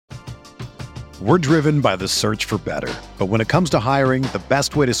We're driven by the search for better. But when it comes to hiring, the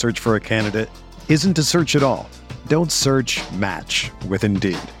best way to search for a candidate isn't to search at all. Don't search, match with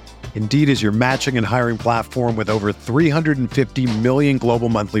Indeed. Indeed is your matching and hiring platform with over 350 million global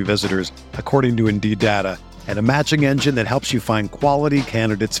monthly visitors, according to Indeed data, and a matching engine that helps you find quality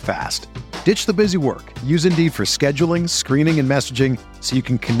candidates fast. Ditch the busy work. Use Indeed for scheduling, screening, and messaging so you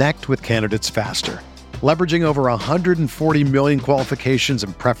can connect with candidates faster. Leveraging over 140 million qualifications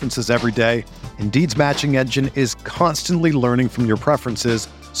and preferences every day, Indeed's matching engine is constantly learning from your preferences,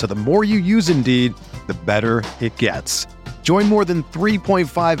 so the more you use Indeed, the better it gets. Join more than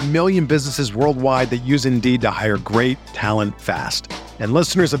 3.5 million businesses worldwide that use Indeed to hire great talent fast. And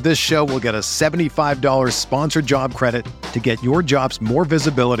listeners of this show will get a $75 sponsored job credit to get your jobs more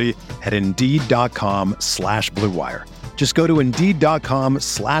visibility at Indeed.com/Blue Wire. Just go to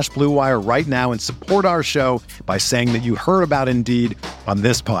Indeed.com/Blue Wire right now and support our show by saying that you heard about Indeed on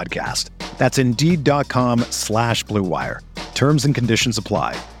this podcast. That's Indeed.com/Blue Wire. Terms and conditions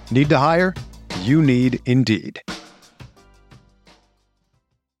apply. Need to hire? You need Indeed.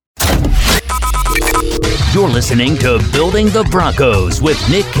 You're listening to Building the Broncos with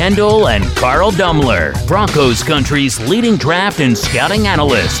Nick Kendall and Carl Dummler, Broncos Country's leading draft and scouting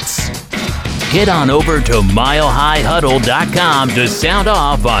analysts. Head on over to milehighhuddle.com to sound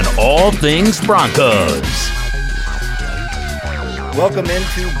off on all things Broncos. Welcome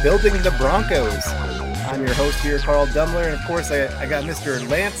into Building the Broncos. I'm your host here, Carl Dummler, and of course I got Mr.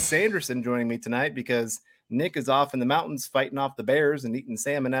 Lance Sanderson joining me tonight because Nick is off in the mountains fighting off the bears and eating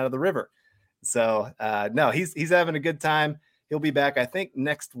salmon out of the river. So no, he's having a good time. He'll be back, I think,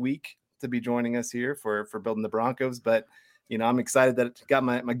 next week to be joining us here for Building the Broncos. But you know, I'm excited that I got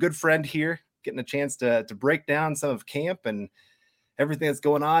my good friend here, getting a chance to break down some of camp and everything that's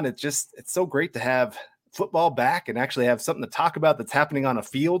going on. It's so great to have football back and actually have something to talk about that's happening on a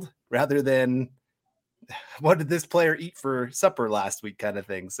field rather than what did this player eat for supper last week kind of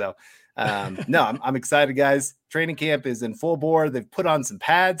thing. So no, I'm excited, guys. Training camp is in full bore. They've put on some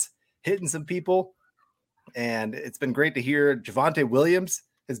pads, hitting some people, and it's been great to hear. Javonte Williams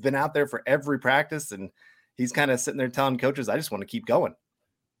has been out there for every practice, and he's kind of sitting there telling coaches, I just want to keep going.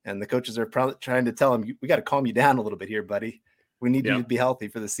 And the coaches are probably trying to tell him, we got to calm you down a little bit here, buddy. We need you to be healthy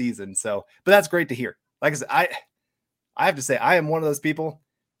for the season. So, but that's great to hear. Like I said, I have to say, I am one of those people.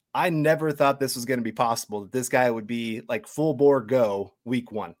 I never thought this was going to be possible, that this guy would be like full bore go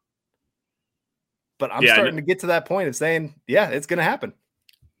week one. But I'm starting to get to that point of saying, yeah, it's going to happen.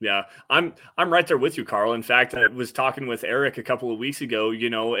 Yeah, I'm right there with you, Carl. In fact, I was talking with Eric a couple of weeks ago,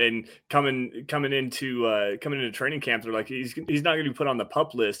 and coming into training camp, they're like, he's not going to be put on the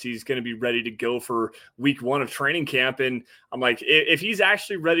PUP list. He's going to be ready to go for week one of training camp. And I'm like, if he's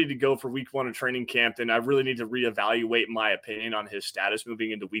actually ready to go for week one of training camp, then I really need to reevaluate my opinion on his status moving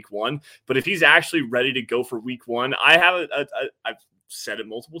into week one. But if he's actually ready to go for week one, I've said it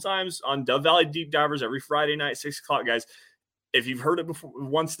multiple times on Dove Valley Deep Divers every Friday night, 6:00, guys. If you've heard it before,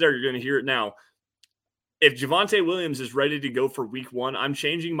 once there, you're going to hear it now. If Javonte Williams is ready to go for week one, I'm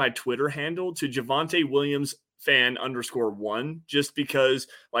changing my Twitter handle to Javonte Williams fan _1, just because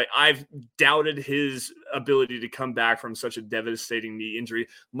I've doubted his ability to come back from such a devastating knee injury.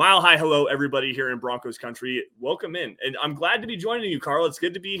 Mile high hello, everybody here in Broncos country. Welcome in. And I'm glad to be joining you, Carl. It's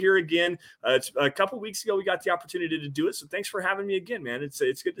good to be here again. It's a couple weeks ago we got the opportunity to do it, so thanks for having me again, man. It's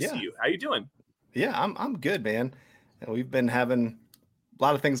good to see you. How you doing? Yeah, I'm good, man. And we've been having a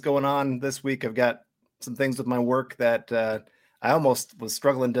lot of things going on this week. I've got some things with my work that I almost was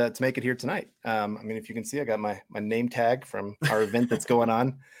struggling to make it here tonight. I mean, if you can see, I got my name tag from our event that's going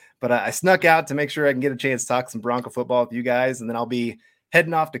on. But I snuck out to make sure I can get a chance to talk some Bronco football with you guys. And then I'll be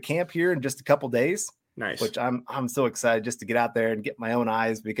heading off to camp here in just a couple days. Nice. Which I'm so excited just to get out there and get my own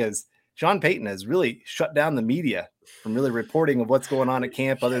eyes, because Sean Payton has really shut down the media from really reporting of what's going on at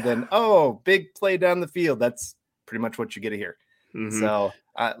camp other than, big play down the field. That's pretty much what you get to hear. Mm-hmm. So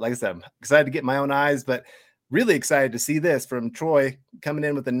like I said, I'm excited to get my own eyes, but really excited to see this from Troy coming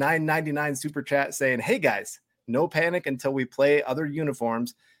in with a $9.99 super chat saying, hey guys, no panic until we play other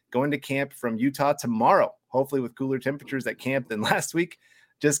uniforms, going to camp from Utah tomorrow, hopefully with cooler temperatures at camp than last week.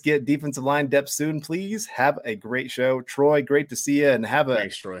 Just get defensive line depth soon, please. Have a great show. Troy, great to see you, and have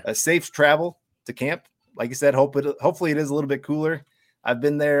a safe travel to camp. Like you said, hopefully it is a little bit cooler. I've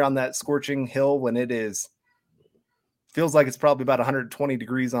been there on that scorching hill when it feels like it's probably about 120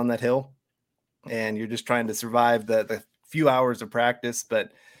 degrees on that hill, and you're just trying to survive the few hours of practice.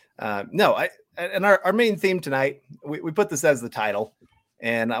 But our main theme tonight, we put this as the title,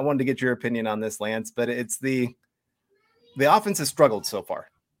 and I wanted to get your opinion on this, Lance, but it's the offense has struggled so far.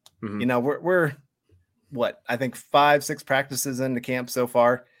 Mm-hmm. We're what, I think 5-6 practices into camp so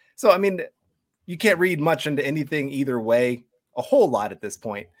far. So, I mean, you can't read much into anything either way, a whole lot at this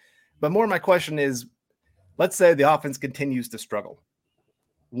point. But more my question is, let's say the offense continues to struggle.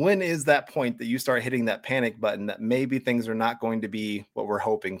 When is that point that you start hitting that panic button that maybe things are not going to be what we're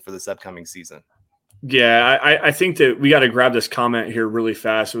hoping for this upcoming season? Yeah, I think that we got to grab this comment here really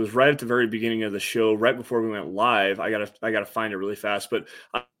fast. It was right at the very beginning of the show, right before we went live. I gotta find it really fast. But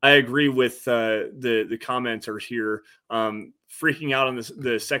I agree with the commenter here. Freaking out on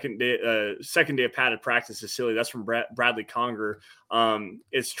the second day of padded practice is silly. That's from Bradley Conger.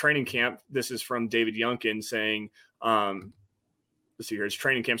 It's training camp. This is from David Youngkin saying, let's see here, it's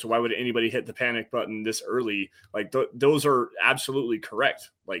training camp. So why would anybody hit the panic button this early? Like those are absolutely correct.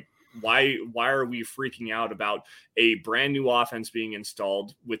 Like, why are we freaking out about a brand new offense being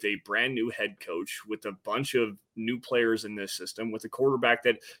installed with a brand new head coach, with a bunch of new players in this system, with a quarterback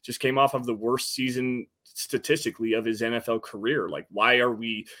that just came off of the worst season statistically of his NFL career? Like, why are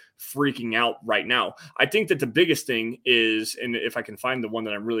we freaking out right now? I think that the biggest thing is, and if I can find the one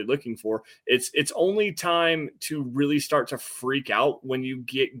that I'm really looking for, it's only time to really start to freak out when you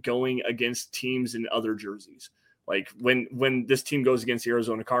get going against teams in other jerseys. Like when this team goes against the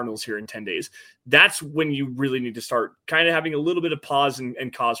Arizona Cardinals here in 10 days, that's when you really need to start kind of having a little bit of pause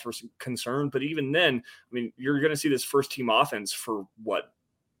and cause for some concern. But even then, I mean, you're going to see this first team offense for what,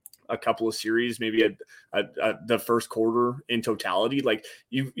 a couple of series, maybe the first quarter in totality. Like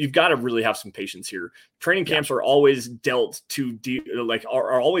you've got to really have some patience here. Training camps are always dealt to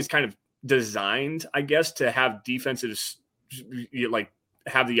are always kind of designed, I guess, to have defensives like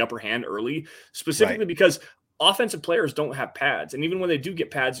have the upper hand early, specifically because offensive players don't have pads. And even when they do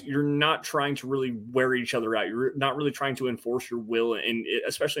get pads, you're not trying to really wear each other out. You're not really trying to enforce your will, and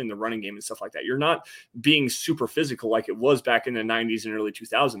especially in the running game and stuff like that. You're not being super physical like it was back in the 90s and early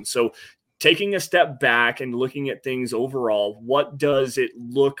 2000s. So taking a step back and looking at things overall, what does it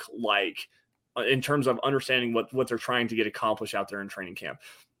look like in terms of understanding what they're trying to get accomplished out there in training camp?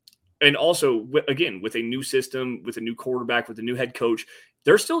 And also, again, with a new system, with a new quarterback, with a new head coach,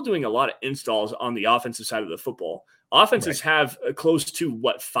 they're still doing a lot of installs on the offensive side of the football. Offenses have close to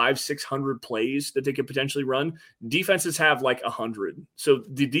 500-600 plays that they could potentially run. Defenses have like 100. So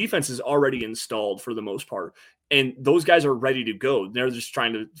the defense is already installed for the most part. And those guys are ready to go. They're just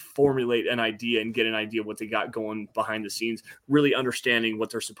trying to formulate an idea and get an idea of what they got going behind the scenes, really understanding what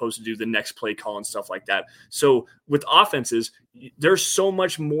they're supposed to do, the next play call and stuff like that. So with offenses, there's so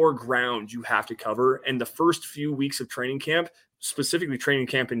much more ground you have to cover. And the first few weeks of training camp, specifically training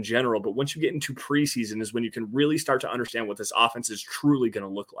camp in general, but once you get into preseason is when you can really start to understand what this offense is truly going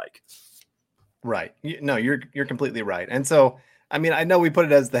to look like. Right. No, you're completely right. And so, I mean, I know we put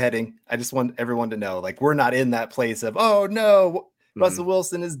it as the heading. I just want everyone to know, like, we're not in that place of, oh no, Russell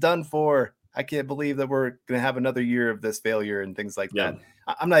Wilson is done for. I can't believe that we're going to have another year of this failure and things like that.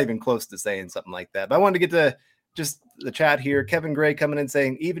 I'm not even close to saying something like that, but I wanted to get to just the chat here. Kevin Gray coming in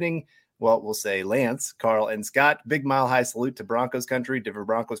saying, evening. Well, we'll say Lance, Carl, and Scott. Big mile high salute to Broncos country. Denver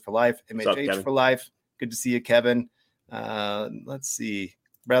Broncos for life. MHH for life. Good to see you, Kevin. Let's see.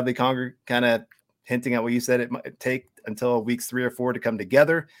 Bradley Conger kind of hinting at what you said. It might take until weeks 3 or 4 to come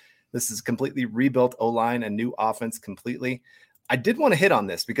together. This is completely rebuilt O-line and new offense completely. I did want to hit on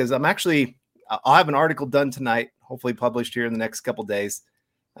this because I'll have an article done tonight, hopefully published here in the next couple days.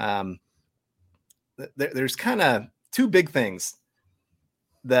 There's kind of 2 big things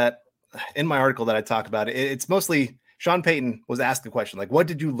that in my article that I talk about. It's mostly Sean Payton was asked the question, like, what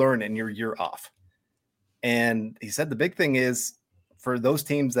did you learn in your year off? And he said the big thing is for those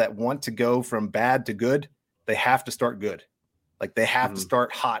teams that want to go from bad to good, they have to start good. Like they have to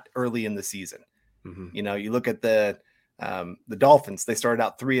start hot early in the season. You know, you look at the Dolphins, they started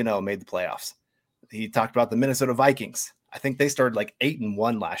out 3-0, made the playoffs. He talked about the Minnesota Vikings. I think they started like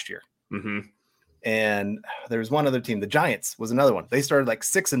 8-1 last year. And there's one other team, the Giants was another one. They started like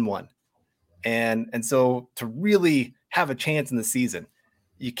 6-1. And so to really have a chance in the season,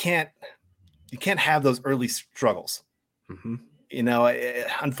 you can't have those early struggles. You know,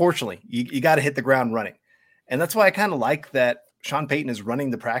 unfortunately, you got to hit the ground running. And that's why I kind of like that Sean Payton is running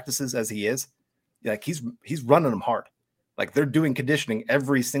the practices as he is. Like he's running them hard. Like they're doing conditioning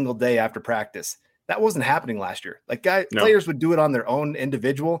every single day after practice. That wasn't happening last year. Like players would do it on their own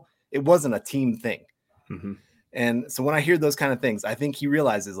individual. It wasn't a team thing. And so when I hear those kind of things, I think he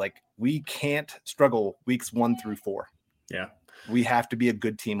realizes like we can't struggle weeks 1 through 4. Yeah. We have to be a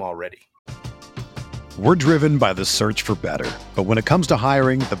good team already. We're driven by the search for better. But when it comes to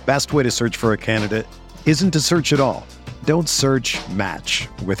hiring, the best way to search for a candidate isn't to search at all. Don't search, match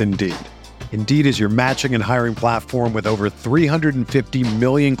with Indeed. Indeed is your matching and hiring platform with over 350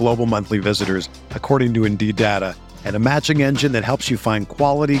 million global monthly visitors, according to Indeed data, and a matching engine that helps you find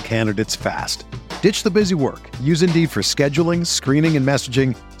quality candidates fast. Ditch the busy work. Use Indeed for scheduling, screening, and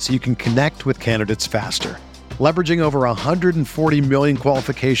messaging so you can connect with candidates faster. Leveraging over 140 million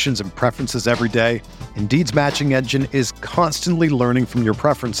qualifications and preferences every day, Indeed's matching engine is constantly learning from your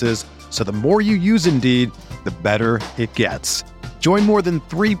preferences, so the more you use Indeed, the better it gets. Join more than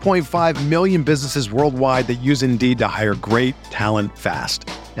 3.5 million businesses worldwide that use Indeed to hire great talent fast.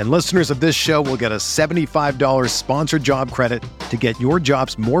 And listeners of this show will get a $75 sponsored job credit to get your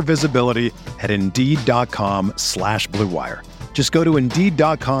jobs more visibility at Indeed.com/Blue Wire. Just go to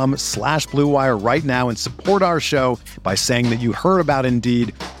Indeed.com/Blue Wire right now and support our show by saying that you heard about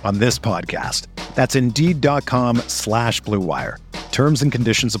Indeed on this podcast. That's Indeed.com/Blue Wire. Terms and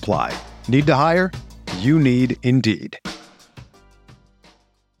conditions apply. Need to hire? You need Indeed.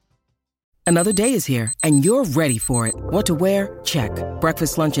 Another day is here, and you're ready for it. What to wear? Check.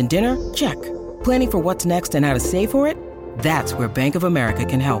 Breakfast, lunch, and dinner? Check. Planning for what's next and how to save for it? That's where Bank of America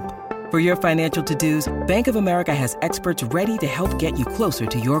can help. For your financial to-dos, Bank of America has experts ready to help get you closer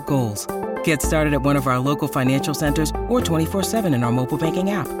to your goals. Get started at one of our local financial centers or 24/7 in our mobile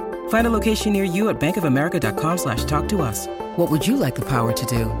banking app. Find a location near you at bankofamerica.com/talktous. What would you like the power to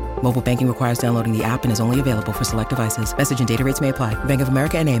do? Mobile banking requires downloading the app and is only available for select devices. Message and data rates may apply. Bank of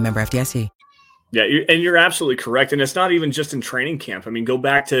America N.A., member FDIC. Yeah, you're absolutely correct. And it's not even just in training camp. I mean, go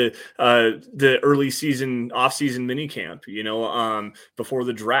back to the early season, off-season mini camp, before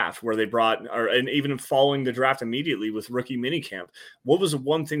the draft where they and even following the draft immediately with rookie mini camp. What was the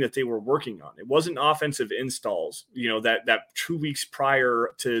one thing that they were working on? It wasn't offensive installs, that 2 weeks prior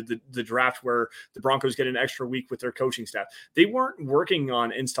to the draft where the Broncos get an extra week with their coaching staff. They weren't working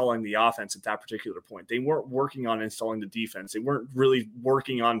on installing the offense at that particular point. They weren't working on installing the defense. They weren't really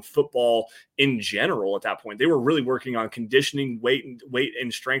working on football in general at that point. They were really working on conditioning, weight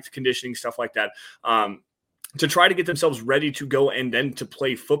and strength conditioning, stuff like that, to try to get themselves ready to go and then to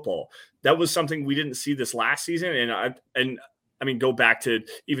play football. That was something we didn't see this last season. And I mean, go back to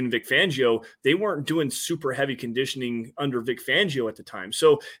even Vic Fangio. They weren't doing super heavy conditioning under Vic Fangio at the time.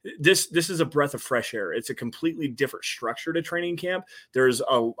 So this is a breath of fresh air. It's a completely different structure to training camp. There's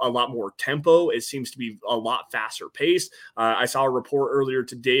a lot more tempo. It seems to be a lot faster paced. I saw a report earlier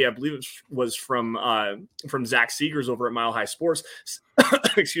today, I believe it was from Zach Seegers over at Mile High Sports,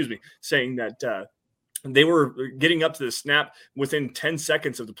 excuse me, saying that they were getting up to the snap within 10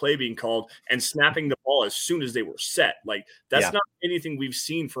 seconds of the play being called and snapping the ball as soon as they were set. Like that's not anything we've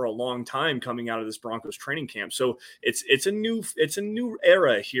seen for a long time coming out of this Broncos training camp. So it's a new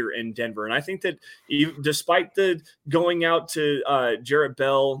era here in Denver. And I think that despite the going out to Jarrett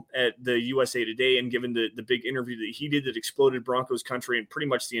Bell at the USA Today and given the big interview that he did that exploded Broncos country and pretty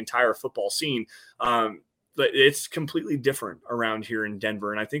much the entire football scene, but it's completely different around here in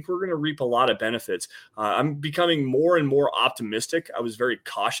Denver. And I think we're going to reap a lot of benefits. I'm becoming more and more optimistic. I was very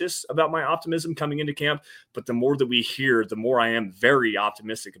cautious about my optimism coming into camp, but the more that we hear, the more I am very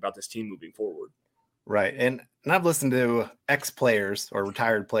optimistic about this team moving forward. Right. And I've listened to ex-players or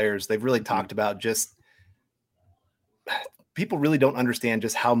retired players. They've really talked about just people really don't understand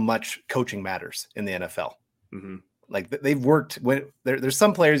just how much coaching matters in the NFL. Mm-hmm. Like they've worked when there's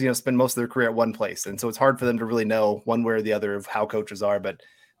some players, spend most of their career at one place. And so it's hard for them to really know one way or the other of how coaches are. But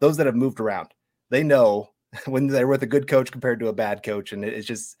those that have moved around, they know when they're with a good coach compared to a bad coach. And it's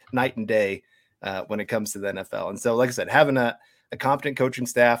just night and day when it comes to the NFL. And so, like I said, having a competent coaching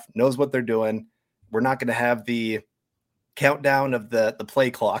staff knows what they're doing. We're not going to have the countdown of the play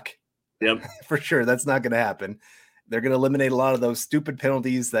clock. Yep. For sure. That's not going to happen. They're going to eliminate a lot of those stupid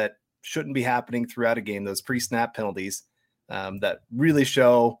penalties that shouldn't be happening throughout a game, those pre-snap penalties that really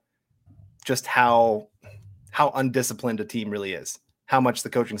show just how undisciplined a team really is, how much the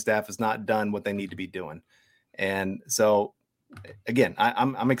coaching staff has not done what they need to be doing. And so, again,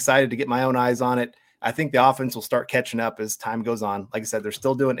 I'm excited to get my own eyes on it. I think the offense will start catching up as time goes on. Like I said, they're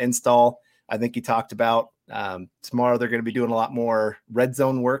still doing install. I think he talked about tomorrow they're going to be doing a lot more red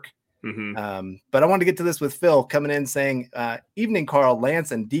zone work. Mm-hmm. But I wanted to get to this with Phil coming in saying, evening, Carl,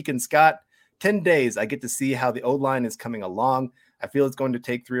 Lance, and Deacon Scott. 10 days, I get to see how the O-line is coming along. I feel it's going to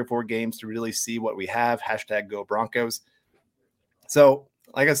take 3 or 4 games to really see what we have. #Go Broncos. So,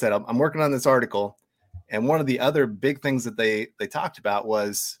 like I said, I'm working on this article. And one of the other big things that they talked about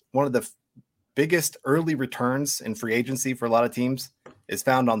was one of the biggest early returns in free agency for a lot of teams is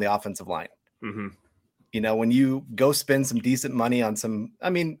found on the offensive line. Mm-hmm. When you go spend some decent money on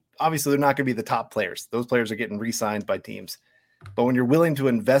obviously they're not going to be the top players. Those players are getting re-signed by teams. But when you're willing to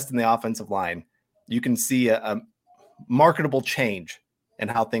invest in the offensive line, you can see a marketable change in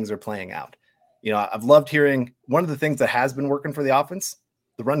how things are playing out. I've loved hearing one of the things that has been working for the offense,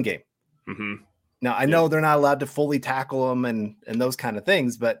 the run game. Mm-hmm. Now, I know they're not allowed to fully tackle them and those kind of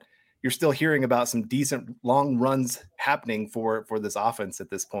things, but you're still hearing about some decent long runs happening for this offense at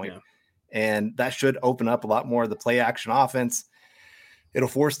this point. Yeah. And that should open up a lot more of the play action offense. It'll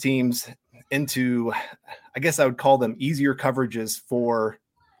force teams into, I guess I would call them easier coverages for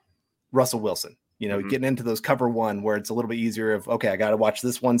Russell Wilson. Getting into those cover one where it's a little bit easier of, okay, I got to watch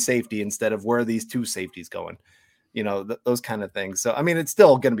this one safety instead of where are these two safeties going, those kind of things. So, I mean, it's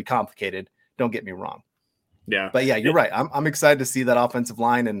still going to be complicated. Don't get me wrong. Yeah. But yeah, you're right. I'm excited to see that offensive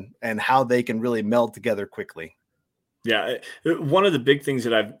line and how they can really meld together quickly. Yeah, one of the big things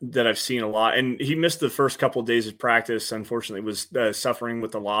that I've seen a lot, and he missed the first couple of days of practice, unfortunately, was suffering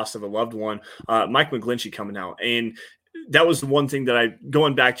with the loss of a loved one, Mike McGlinchey coming out. And that was the one thing that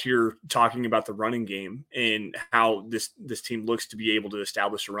going back to your talking about the running game and how this team looks to be able to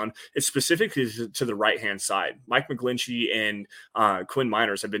establish a run. It's specifically to the right-hand side. Mike McGlinchey and Quinn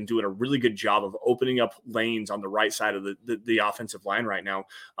Miners have been doing a really good job of opening up lanes on the right side of the offensive line right now.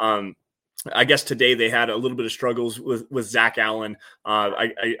 I guess today they had a little bit of struggles with Zach Allen.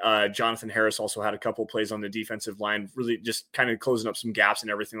 Jonathan Harris also had a couple of plays on the defensive line, really just kind of closing up some gaps and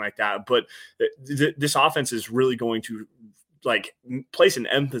everything like that. But this offense is really going to place an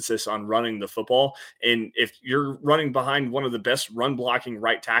emphasis on running the football. And if you're running behind one of the best run blocking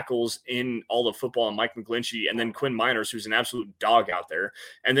right tackles in all of football, and Mike McGlinchey, and then Quinn Miners, who's an absolute dog out there,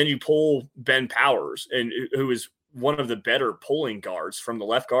 and then you pull Ben Powers, and who is one of the better pulling guards from the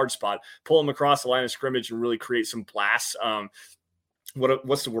left guard spot, pull him across the line of scrimmage and really create some blasts.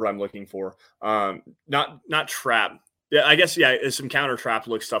 What's the word I'm looking for? Not trap. Yeah, I guess, it's some counter trap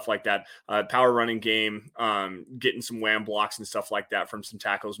look, stuff like that. Power running game, getting some wham blocks and stuff like that from some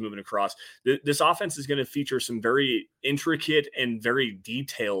tackles moving across. This offense is going to feature some very intricate and very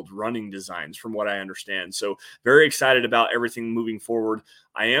detailed running designs from what I understand. So very excited about everything moving forward.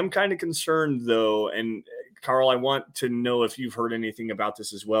 I am kind of concerned though, and Carl, I want to know if you've heard anything about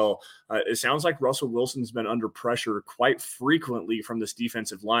this as well. It sounds like Russell Wilson's been under pressure quite frequently from this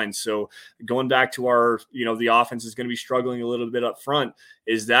defensive line. So going back to the offense is going to be struggling a little bit up front.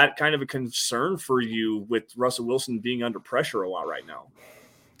 Is that kind of a concern for you with Russell Wilson being under pressure a lot right now?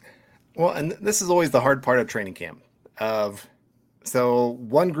 Well, and this is always the hard part of training camp. So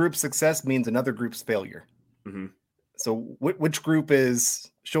one group's success means another group's failure. Mm-hmm. So which group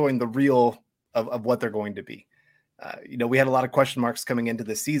is showing the real of what they're going to be? We had a lot of question marks coming into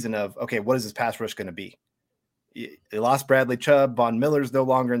this season of, okay, what is this pass rush going to be? They lost Bradley Chubb. Von Miller's no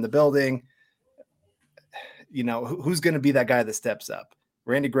longer in the building. Who's going to be that guy that steps up?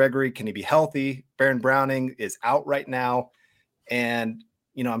 Randy Gregory, can he be healthy? Baron Browning is out right now. And,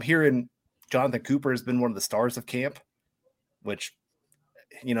 I'm hearing Jonathan Cooper has been one of the stars of camp, which,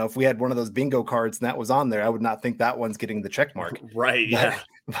 if we had one of those bingo cards and that was on there, I would not think that one's getting the check mark. Right. Yeah.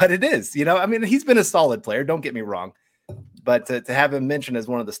 But it is, he's been a solid player. Don't get me wrong. But to have him mentioned as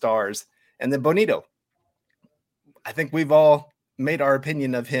one of the stars. And then Bonito, I think we've all made our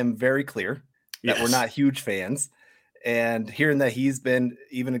opinion of him very clear that we're not huge fans. And hearing that he's been,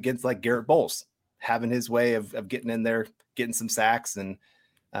 even against like Garrett Bowles, having his way of getting in there, getting some sacks and,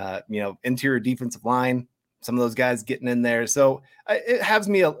 interior defensive line, some of those guys getting in there. So it has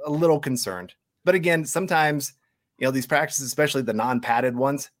me a little concerned. But again, sometimes, these practices, especially the non-padded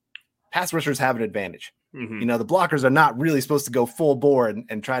ones, pass rushers have an advantage. Mm-hmm. The blockers are not really supposed to go full bore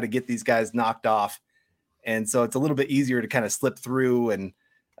and try to get these guys knocked off. And so it's a little bit easier to kind of slip through. And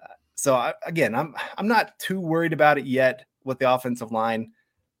I'm not too worried about it yet with the offensive line,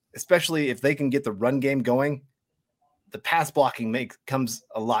 especially if they can get the run game going. The pass blocking comes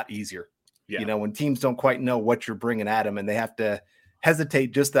a lot easier. Yeah. When teams don't quite know what you're bringing at them and they have to hesitate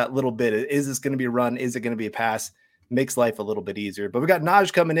just that little bit. Is this going to be a run? Is it going to be a pass? Makes life a little bit easier. But we got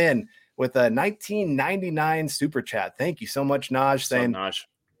Naj coming in with a 1999 super chat. Thank you so much, Naj, saying, Naj.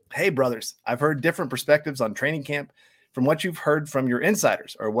 Hey, brothers, I've heard different perspectives on training camp. From what you've heard from your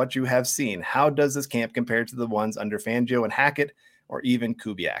insiders or what you have seen, how does this camp compare to the ones under Fangio and Hackett or even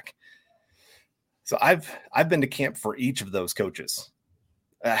Kubiak? So I've been to camp for each of those coaches.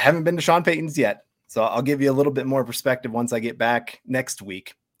 I haven't been to Sean Payton's yet, so I'll give you a little bit more perspective once I get back next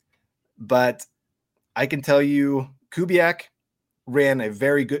week. But I can tell you Kubiak ran a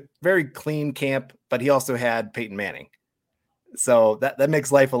very good, very clean camp, but he also had Peyton Manning. So that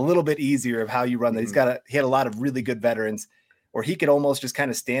makes life a little bit easier of how you run that. Mm-hmm. He had a lot of really good veterans where he could almost just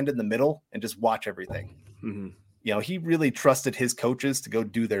kind of stand in the middle and just watch everything. Mm-hmm. He really trusted his coaches to go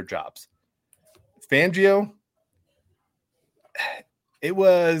do their jobs. Fangio, it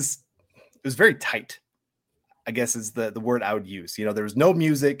was very tight, I guess is the word I would use. There was no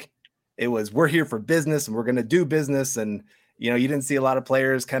music. It was, we're here for business and we're going to do business. And, You didn't see a lot of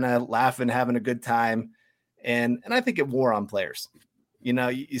players kind of laughing, having a good time. And I think it wore on players.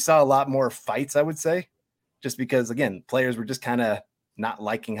 You saw a lot more fights, I would say, just because, again, players were just kind of not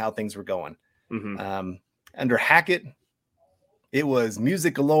liking how things were going. Mm-hmm. Under Hackett, it was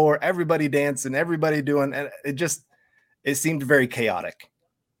music galore, everybody dancing, everybody doing, and it seemed very chaotic.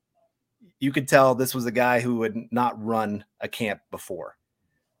 You could tell this was a guy who had not run a camp before.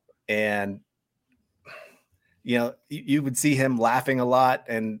 And, you would see him laughing a lot,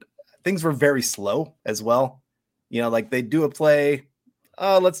 and things were very slow as well. Like they do a play.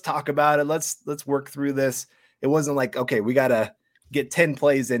 Oh, let's talk about it. Let's work through this. It wasn't like, okay, we got to get 10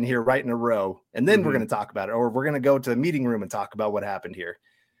 plays in here right in a row, and then we're going to talk about it, or we're going to go to the meeting room and talk about what happened here.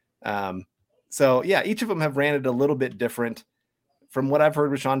 So yeah, each of them have ran it a little bit different. From what I've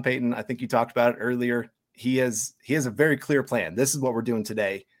heard with Sean Payton, I think you talked about it earlier. He has a very clear plan. This is what we're doing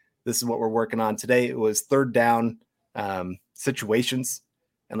today. This is what we're working on today. It was third down situations.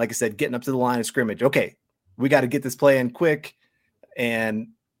 And like I said, getting up to the line of scrimmage. Okay, we got to get this play in quick, and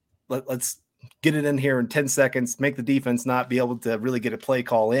let's get it in here in 10 seconds, make the defense not be able to really get a play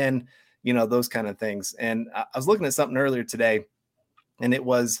call in, those kind of things. And I was looking at something earlier today, and it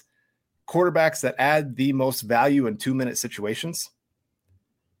was quarterbacks that add the most value in 2-minute situations.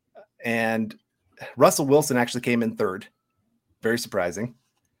 And Russell Wilson actually came in third. Very surprising.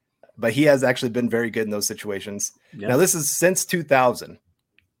 But he has actually been very good in those situations. Yeah. Now, this is since 2000.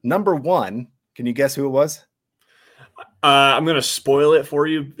 Number one, can you guess who it was? I'm going to spoil it for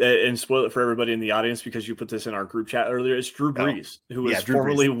you and spoil it for everybody in the audience because you put this in our group chat earlier. It's Drew Brees, who was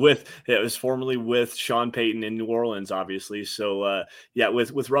formerly with Sean Payton in New Orleans, obviously. So,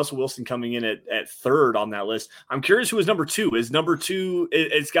 with Russell Wilson coming in at third on that list, I'm curious who is number two. Is number two,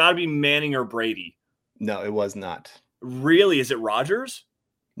 it's got to be Manning or Brady. No, it was not. Really? Is it Rodgers?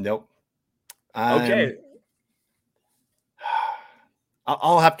 Nope. Okay.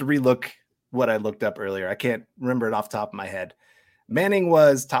 I'll have to relook what I looked up earlier. I can't remember it off the top of my head. Manning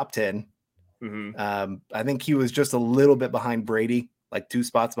was top 10. Mm-hmm. I think he was just a little bit behind Brady, like 2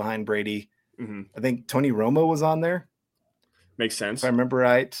 spots behind Brady. Mm-hmm. I think Tony Romo was on there. Makes sense. If I remember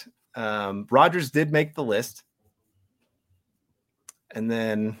right. Rodgers did make the list. And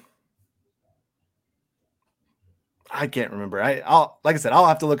then I can't remember. I'll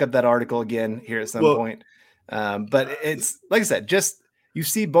have to look up that article again here at some point. But it's like I said, just you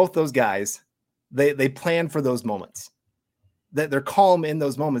see both those guys, they plan for those moments. That they're calm in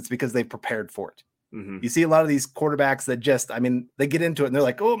those moments because they've prepared for it. Mm-hmm. You see a lot of these quarterbacks that they get into it and they're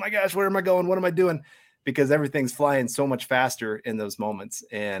like, oh my gosh, where am I going? What am I doing? Because everything's flying so much faster in those moments.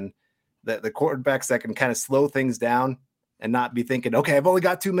 And the quarterbacks that can kind of slow things down and not be thinking, okay, I've only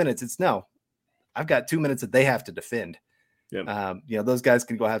got 2 minutes. It's no, I've got 2 minutes that they have to defend. Yep. Those guys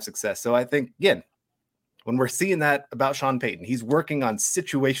can go have success. So I think, again, when we're seeing that about Sean Payton, he's working on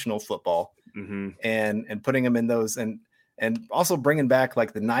situational football and putting him in those and also bringing back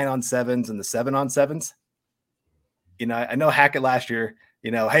like the 9-on-7s and the 7-on-7s. I know Hackett last year,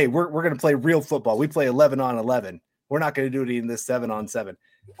 hey, we're going to play real football. We play 11-on-11. We're not going to do it in this 7-on-7.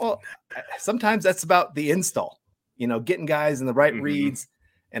 Well, sometimes that's about the install, getting guys in the right reads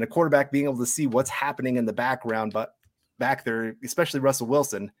and a quarterback being able to see what's happening in the background, but back there, especially Russell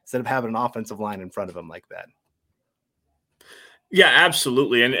Wilson, instead of having an offensive line in front of him like that. Yeah,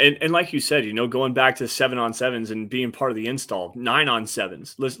 absolutely. And like you said, going back to 7-on-7s and being part of the install,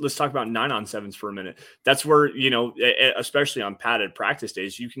 9-on-7s. Let's talk about 9-on-7s for a minute. That's where, especially on padded practice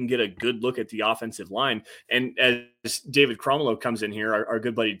days, you can get a good look at the offensive line. And as David Cromwell comes in here, our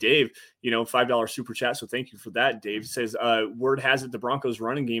good buddy Dave, $5 super chat. So thank you for that. Dave says, word has it the Broncos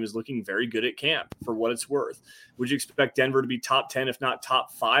running game is looking very good at camp for what it's worth. Would you expect Denver to be top 10, if not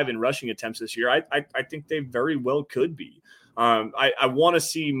top 5 in rushing attempts this year? I think they very well could be. I want to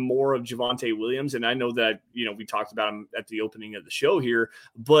see more of Javonte Williams, and I know that we talked about him at the opening of the show here,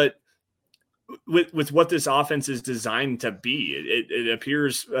 but with what this offense is designed to be, it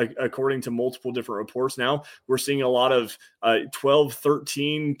appears, according to multiple different reports now, we're seeing a lot of 12,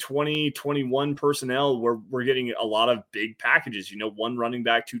 13, 20, 21 personnel where we're getting a lot of big packages, 1 running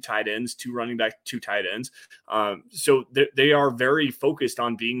back, 2 tight ends, 2 running back, 2 tight ends. So they are very focused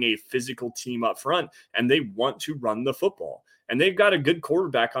on being a physical team up front, and they want to run the football. And they've got a good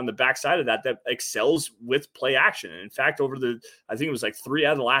quarterback on the backside of that excels with play action. And in fact, I think it was like 3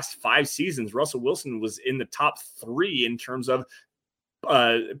 out of the last 5 seasons, Russell Wilson was in the top 3 in terms of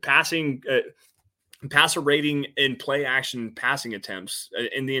passer rating and play action passing attempts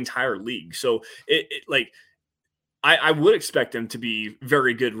in the entire league. So I would expect them to be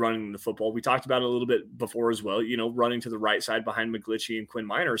very good running the football. We talked about it a little bit before as well, running to the right side behind McGlinchey and Quinn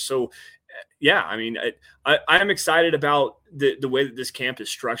Minor. So yeah, I mean, I'm excited about the way that this camp is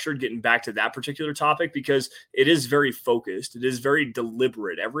structured, getting back to that particular topic, because it is very focused. It is very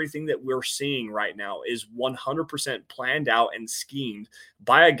deliberate. Everything that we're seeing right now is 100% planned out and schemed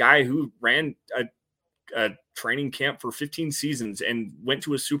by a guy who ran a training camp for 15 seasons and went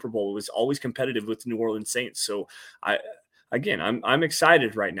to a Super Bowl, was always competitive with the New Orleans Saints. So I'm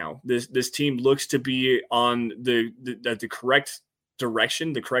excited right now. This team looks to be on the correct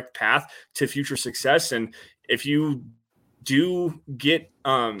direction, the correct path to future success. And if you do get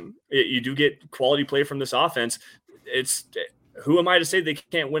quality play from this offense, who am I to say they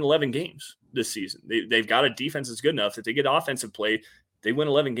can't win 11 games this season? They've got a defense that's good enough that they get offensive play, they win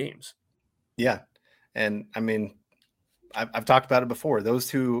 11 games. Yeah. And I mean, I've talked about it before.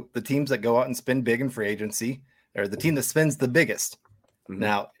 The teams that go out and spend big in free agency, or the team that spends the biggest. Mm-hmm.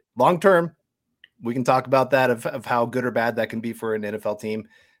 Now, long term, we can talk about that of how good or bad that can be for an NFL team.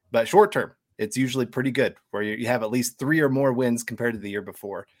 But short term, it's usually pretty good, where you have at least 3 or more wins compared to the year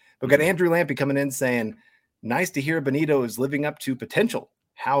before. We've got Andrew Lampy coming in saying, nice to hear Bonitto is living up to potential.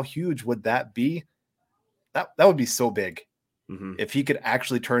 How huge would that be? That would be so big. Mm-hmm. If he could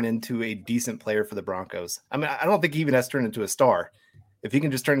actually turn into a decent player for the Broncos. I mean, I don't think he even has to turn into a star. If he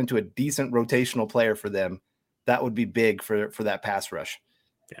can just turn into a decent rotational player for them, that would be big for that pass rush.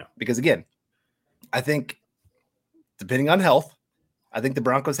 Yeah. Because again, I think, depending on health, I think the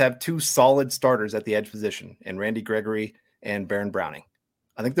Broncos have 2 solid starters at the edge position, and Randy Gregory and Baron Browning.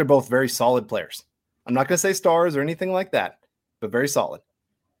 I think they're both very solid players. I'm not going to say stars or anything like that, but very solid.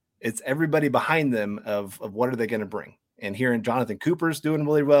 It's everybody behind them of what are they going to bring. And hearing Jonathan Cooper's doing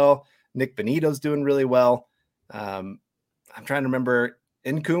really well, Nick Bonitto's doing really well. I'm trying to remember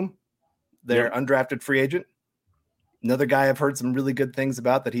Nkum, their undrafted free agent. Another guy I've heard some really good things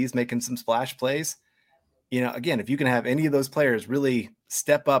about, that he's making some splash plays. You know, again, if you can have any of those players really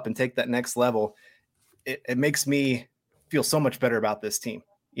step up and take that next level, it makes me feel so much better about this team.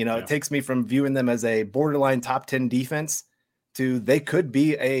 You know, It takes me from viewing them as a borderline top 10 defense to they could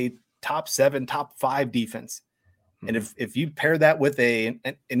be a top 7, top 5 defense. And if you pair that with an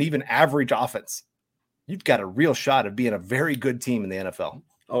even average offense, you've got a real shot of being a very good team in the NFL.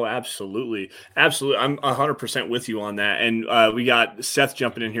 Oh, absolutely. Absolutely. I'm 100% with you on that. And we got Seth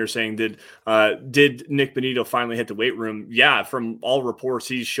jumping in here saying, did Nick Bonitto finally hit the weight room? Yeah, from all reports,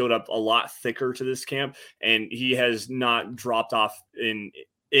 he showed up a lot thicker to this camp, and he has not dropped off in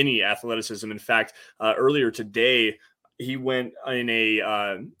any athleticism. In fact, earlier today, he went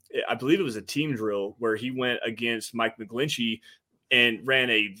in I believe it was a team drill where he went against Mike McGlinchey and ran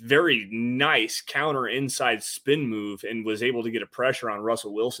a very nice counter inside spin move and was able to get a pressure on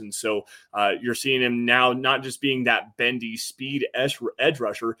Russell Wilson. So you're seeing him now not just being that bendy speed edge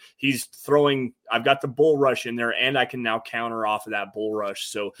rusher. He's throwing, I've got the bull rush in there, and I can now counter off of that bull rush.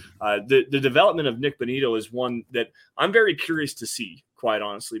 So the development of Nick Bonitto is one that I'm very curious to see, quite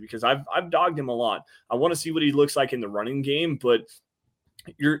honestly, because I've dogged him a lot. I want to see what he looks like in the running game, but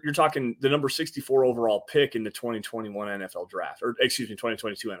you're talking the number 64 overall pick in the 2021 NFL draft, or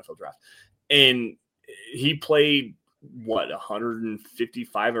 2022 NFL draft. And he played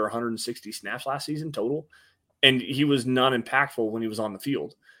 155 or 160 snaps last season total. And he was non-impactful when he was on the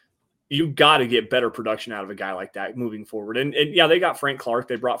field. You got to get better production out of a guy like that moving forward. And yeah, they got Frank Clark.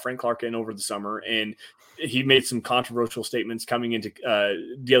 They brought Frank Clark in over the summer, and he made some controversial statements coming into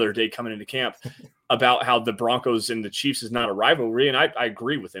the other day, coming into camp, about how the Broncos and the Chiefs is not a rivalry. And I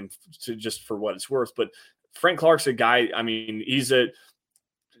agree with him just for what it's worth. But Frank Clark's a guy, I mean, he's a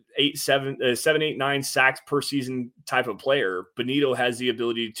 7, 8, 9 sacks per season type of player. Bonitto has the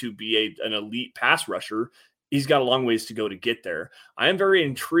ability to be an elite pass rusher. He's got a long ways to go to get there. I am very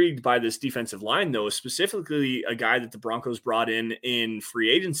intrigued by this defensive line, though, specifically a guy that the Broncos brought in free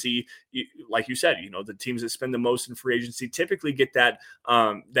agency. Like you said, the teams that spend the most in free agency typically get that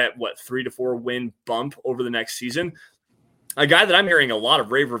 3 to 4 win bump over the next season. A guy that I'm hearing a lot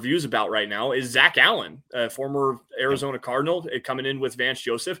of rave reviews about right now is Zach Allen, a former Arizona Cardinal, coming in with Vance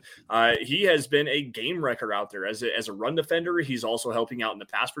Joseph. He has been a game wrecker out there as a run defender. He's also helping out in the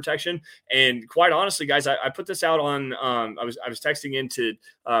pass protection. And quite honestly, guys, I put this out on I was texting into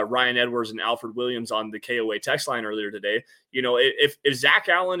Ryan Edwards and Alfred Williams on the KOA text line earlier today. If Zach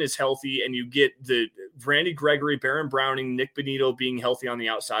Allen is healthy and you get the Randy Gregory, Baron Browning, Nick Bonitto being healthy on the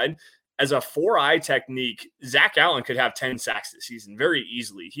outside, as a 4-eye technique, Zach Allen could have 10 sacks this season very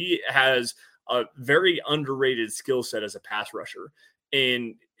easily. He has a very underrated skill set as a pass rusher.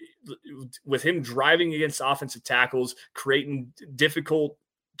 And with him driving against offensive tackles, creating difficult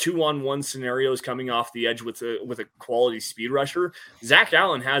 2-on-1 scenarios coming off the edge with a quality speed rusher, Zach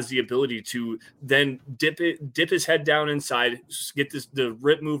Allen has the ability to then dip his head down inside, get the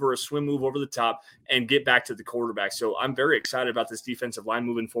rip move or a swim move over the top, and get back to the quarterback. So I'm very excited about this defensive line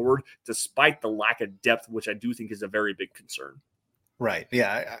moving forward, despite the lack of depth, which I do think is a very big concern. Right.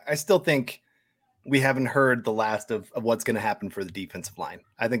 Yeah. I still think we haven't heard the last of what's going to happen for the defensive line.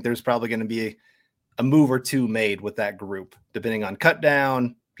 I think there's probably going to be a move or two made with that group, depending on cut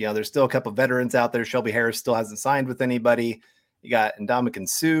down. There's still a couple of veterans out there. Shelby Harris still hasn't signed with anybody. You got Ndamukong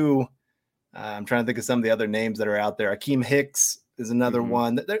Suh. I'm trying to think of some of the other names that are out there. Akeem Hicks is another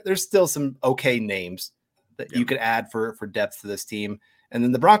one. There's still some okay names that you could add for depth to this team. And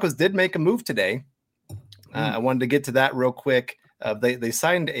then the Broncos did make a move today. I wanted to get to that real quick. They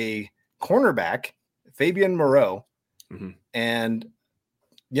signed a cornerback, Fabian Moreau. And,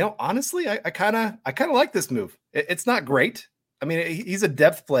 honestly, I kind of like this move. It's not great. I mean, he's a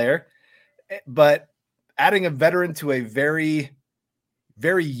depth player, but adding a veteran to a very,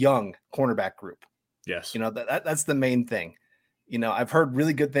 very young cornerback group. Yes. That's the main thing. I've heard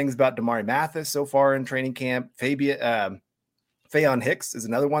really good things about Damari Mathis so far in training camp. Fayon Hicks is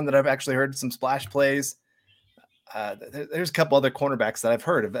another one that I've actually heard some splash plays. There's a couple other cornerbacks that I've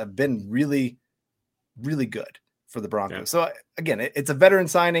heard have been really, really good for the Broncos. Yeah. So again, it's a veteran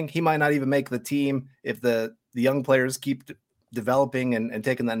signing. He might not even make the team if the young players keep developing and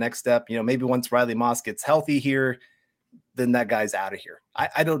taking that next step. Maybe once Riley Moss gets healthy here, then that guy's out of here.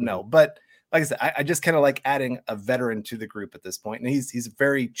 I don't know. But like I said, I just kind of like adding a veteran to the group at this point. And he's a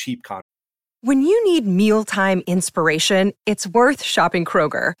very cheap contract. When you need mealtime inspiration, it's worth shopping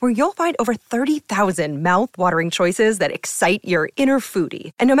Kroger, where you'll find over 30,000 mouth-watering choices that excite your inner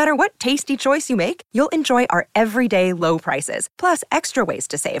foodie. And no matter what tasty choice you make, you'll enjoy our everyday low prices, plus extra ways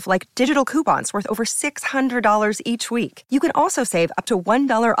to save, like digital coupons worth over $600 each week. You can also save up to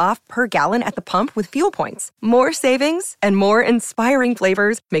 $1 off per gallon at the pump with fuel points. More savings and more inspiring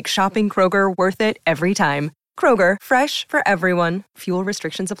flavors make shopping Kroger worth it every time. Kroger, fresh for everyone. Fuel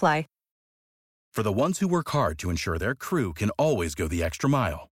restrictions apply. For the ones who work hard to ensure their crew can always go the extra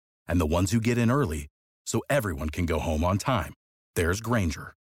mile, and the ones who get in early so everyone can go home on time, there's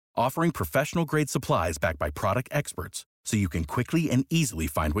Grainger, offering professional-grade supplies backed by product experts so you can quickly and easily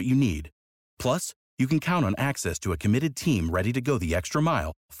find what you need. Plus, you can count on access to a committed team ready to go the extra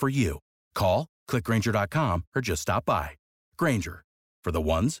mile for you. Call, click Grainger.com, or just stop by. Grainger, for the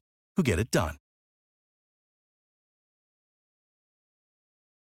ones who get it done.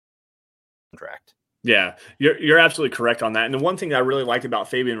 Contract. Yeah, you're absolutely correct on that. And the one thing that I really liked about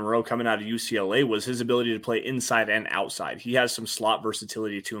Fabian Moreau coming out of UCLA was his ability to play inside and outside. He has some slot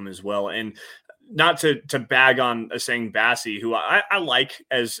versatility to him as well. And not to bag on Asang Bassi, who I like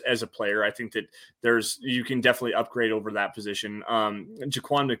as a player. I think that you can definitely upgrade over that position.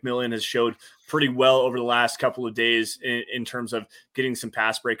 Jaquan McMillan has showed pretty well over the last couple of days in terms of getting some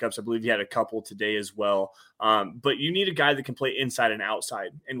pass breakups. I believe he had a couple today as well. But you need a guy that can play inside and outside.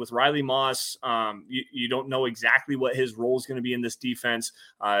 And with Riley Moss, you don't know exactly what his role is going to be in this defense.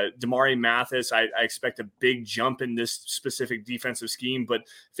 Damari Mathis, I expect a big jump in this specific defensive scheme. But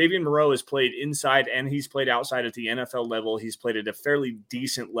Fabian Moreau has played inside and he's played outside at the NFL level. He's played at a fairly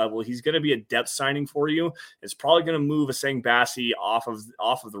decent level. He's going to be a depth signing for you. It's probably going to move Asang Bassi off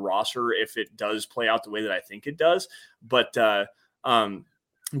of the roster if it does play out the way that I think it does. But going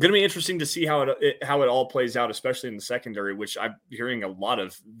to be interesting to see how it all plays out, especially in the secondary, which I'm hearing a lot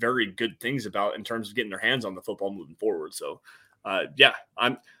of very good things about in terms of getting their hands on the football moving forward. So, I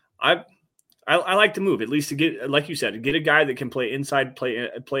like the move, at least to get, like you said, get a guy that can play inside,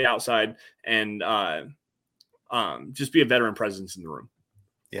 play outside, and just be a veteran presence in the room.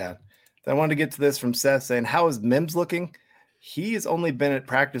 Yeah. I wanted to get to this from Seth saying, how is Mims looking? He has only been at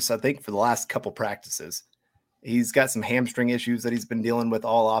practice, I think, for the last couple practices. He's got some hamstring issues that he's been dealing with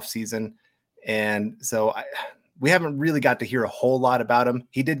all off season. And so we haven't really got to hear a whole lot about him.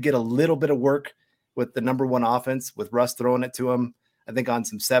 He did get a little bit of work with the number one offense with Russ throwing it to him, I think on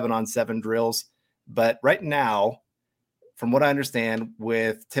some 7-on-7 drills. But right now, from what I understand,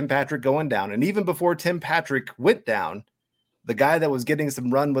 with Tim Patrick going down, and even before Tim Patrick went down, the guy that was getting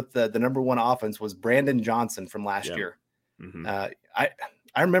some run with the number one offense was Brandon Johnson from last year. Mm-hmm.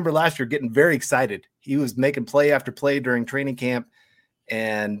 I remember last year getting very excited. He was making play after play during training camp,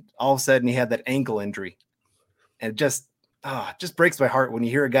 and all of a sudden he had that ankle injury. And it just breaks my heart when you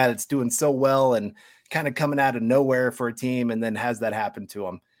hear a guy that's doing so well and kind of coming out of nowhere for a team and then has that happen to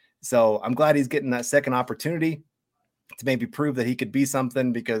him. So I'm glad he's getting that second opportunity to maybe prove that he could be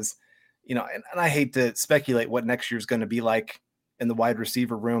something, because, and I hate to speculate what next year's going to be like in the wide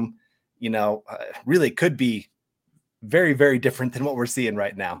receiver room. Really could be very, very different than what we're seeing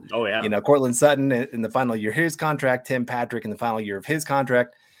right now. Oh yeah. Cortland Sutton in the final year of his contract, Tim Patrick in the final year of his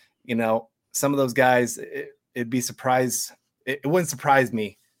contract. Some of those guys, it wouldn't surprise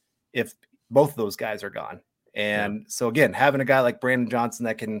me if both of those guys are gone. And so again, having a guy like Brandon Johnson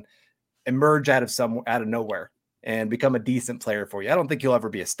that can emerge out of nowhere and become a decent player for you. I don't think he'll ever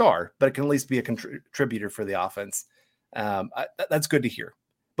be a star, but it can at least be a contributor for the offense. That's good to hear.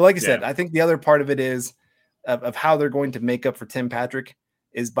 But like I said, I think the other part of it is of how they're going to make up for Tim Patrick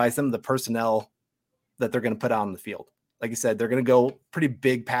is by some of the personnel that they're going to put out on the field. Like you said, they're going to go pretty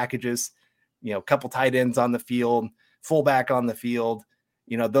big packages, a couple tight ends on the field, fullback on the field,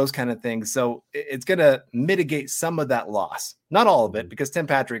 those kind of things. So it's going to mitigate some of that loss, not all of it, because Tim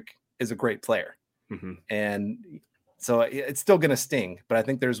Patrick is a great player. Mm-hmm. And so it's still going to sting, but I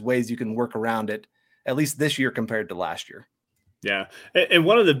think there's ways you can work around it, at least this year compared to last year. Yeah. And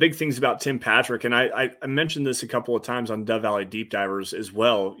one of the big things about Tim Patrick, and I mentioned this a couple of times on Dove Valley Deep Divers as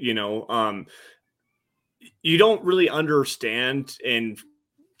well, you don't really understand and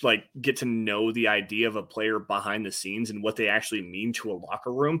get to know the idea of a player behind the scenes and what they actually mean to a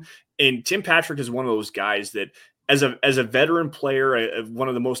locker room. And Tim Patrick is one of those guys that as a veteran player, one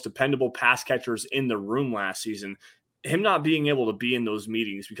of the most dependable pass catchers in the room last season, him not being able to be in those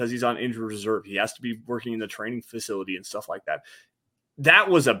meetings because he's on injured reserve, he has to be working in the training facility and stuff like that. That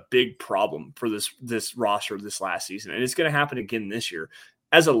was a big problem for this roster this last season. And it's going to happen again this year.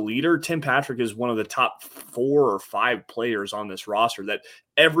 As a leader, Tim Patrick is one of the top 4 or 5 players on this roster that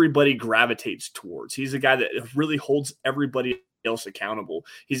everybody gravitates towards. He's a guy that really holds everybody else accountable.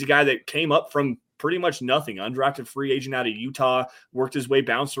 He's a guy that came up from pretty much nothing, undrafted free agent out of Utah, worked his way,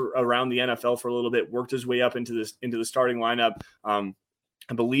 bounced around the NFL for a little bit, worked his way up into the starting lineup.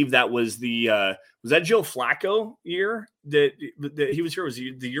 I believe that was was that Joe Flacco year that he was here? Was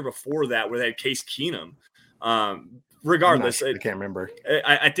the year before that where they had Case Keenum? Regardless, I can't remember.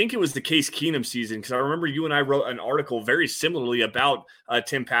 I think it was the Case Keenum season because I remember you and I wrote an article very similarly about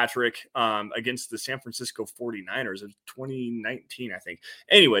Tim Patrick against the San Francisco 49ers of 2019, I think.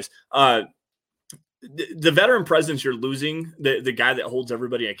 Anyways, the veteran presence you're losing, the guy that holds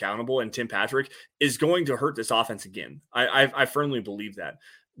everybody accountable, and Tim Patrick is going to hurt this offense again. I firmly believe that.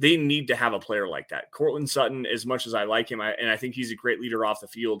 They need to have a player like that. Cortland Sutton, as much as I like him, and I think he's a great leader off the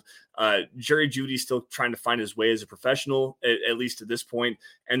field, Jerry Jeudy's still trying to find his way as a professional, at least to this point.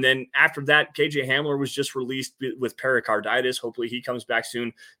 And then after that, KJ Hamler was just released with pericarditis. Hopefully he comes back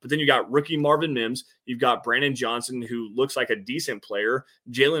soon. But then you got rookie Marvin Mims. You've got Brandon Johnson, who looks like a decent player.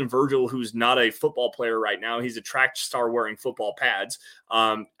 Jalen Virgil, who's not a football player right now. He's a track star wearing football pads.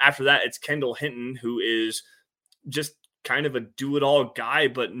 After that, it's Kendall Hinton, who is just kind of a do-it-all guy,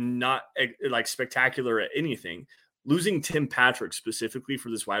 but not spectacular at anything. Losing Tim Patrick specifically for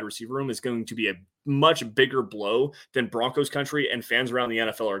this wide receiver room is going to be a much bigger blow than Broncos country and fans around the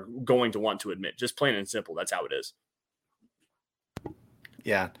NFL are going to want to admit. Just plain and simple. That's how it is.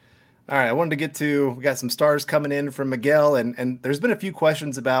 Yeah. All right. I wanted to we got some stars coming in from Miguel, and there's been a few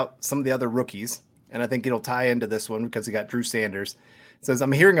questions about some of the other rookies, and I think it'll tie into this one because we got Drew Sanders. It says,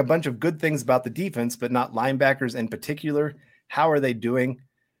 I'm hearing a bunch of good things about the defense, but not linebackers in particular. How are they doing?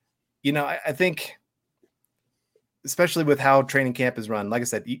 I think, especially with how training camp is run, like I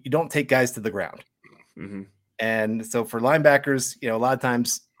said, you don't take guys to the ground. Mm-hmm. And so for linebackers, a lot of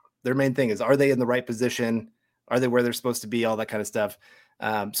times their main thing is, are they in the right position? Are they where they're supposed to be? All that kind of stuff.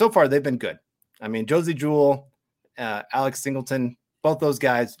 So far, they've been good. I mean, Josie Jewell, Alex Singleton, both those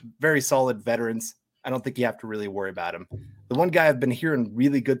guys, very solid veterans. I don't think you have to really worry about him. The one guy I've been hearing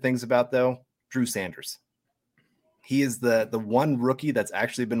really good things about, though, Drew Sanders. He is the one rookie that's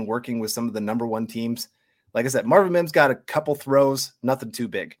actually been working with some of the number one teams. Like I said, Marvin Mims got a couple throws, nothing too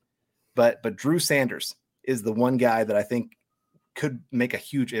big. But Drew Sanders is the one guy that I think could make a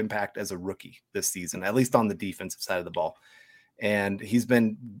huge impact as a rookie this season, at least on the defensive side of the ball. And he's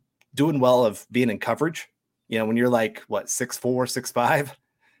been doing well of being in coverage. When you're 6'4", 6'5",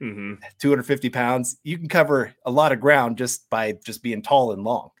 250 pounds, you can cover a lot of ground just by being tall and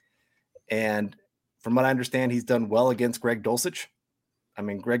long. And from what I understand, he's done well against Greg Dulcich. I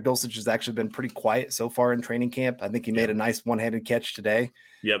mean, Greg Dulcich has actually been pretty quiet so far in training camp. I think he made a nice one-handed catch today.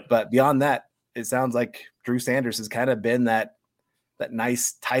 Yep. But beyond that, it sounds like Drew Sanders has kind of been that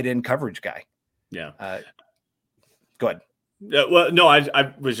nice tight end coverage guy. Yeah. Go ahead. Well, no,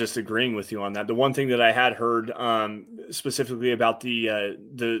 I was just agreeing with you on that. The one thing that I had heard specifically about the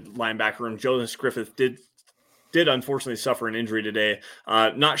linebacker room, Jonas Griffith did did unfortunately suffer an injury today.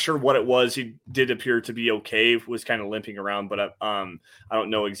 Not sure what it was. He did appear to be okay, was kind of limping around, but I don't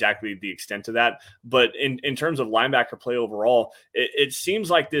know exactly the extent of that. But in terms of linebacker play overall, it seems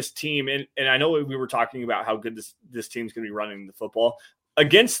like this team, and I know we were talking about how good this team's going to be running the football.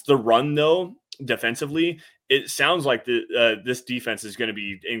 Against the run, though, defensively, it sounds like this defense is going to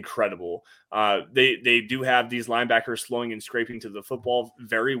be incredible. They do have these linebackers slowing and scraping to the football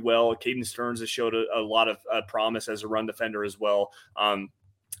very well. Caden Stearns has showed a lot of promise as a run defender as well. And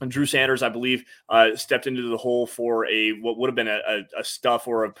Drew Sanders, I believe, stepped into the hole for what would have been a stuff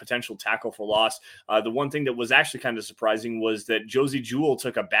or a potential tackle for loss. The one thing that was actually kind of surprising was that Josie Jewell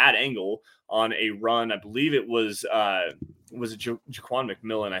took a bad angle on a run. I believe it was Jaquan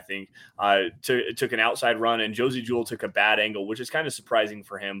McMillan, I think, took an outside run, and Josie Jewell took a bad angle, which is kind of surprising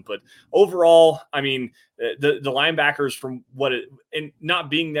for him. But overall, I mean, the linebackers, from and not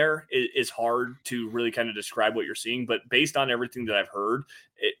being there is hard to really kind of describe what you're seeing. But based on everything that I've heard,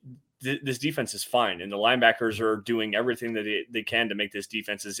 this defense is fine, and the linebackers are doing everything that they can to make this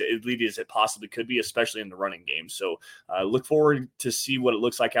defense as elite as it possibly could be, especially in the running game. So look forward to see what it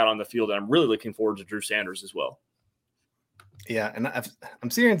looks like out on the field, and I'm really looking forward to Drew Sanders as well. Yeah, and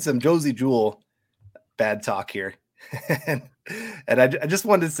I'm seeing some Josie Jewell bad talk here. and I just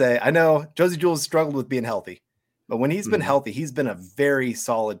wanted to say, I know Josie Jewell has struggled with being healthy, but when he's been healthy, he's been a very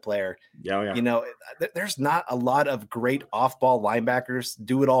solid player. Yeah. You know, there's not a lot of great off-ball linebackers,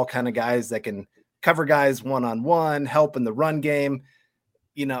 do-it-all kind of guys that can cover guys one-on-one, help in the run game.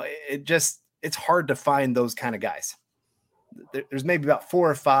 You know, it's hard to find those kind of guys. There's maybe about 4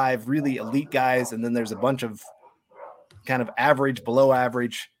 or 5 really elite guys, and then there's a bunch of kind of average, below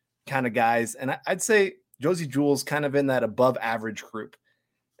average kind of guys. And I'd say Josie Jewell's kind of in that above average group.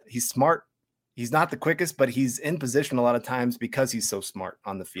 He's smart. He's not the quickest, but he's in position a lot of times because he's so smart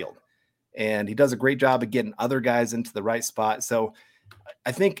on the field. And he does a great job of getting other guys into the right spot. So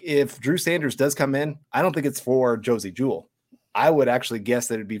I think if Drew Sanders does come in, I don't think it's for Josie Jewell. I would actually guess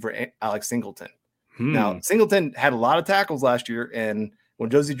that it'd be for Alex Singleton. Now, Singleton had a lot of tackles last year, and when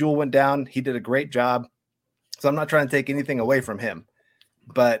Josie Jewell went down, he did a great job. So I'm not trying to take anything away from him,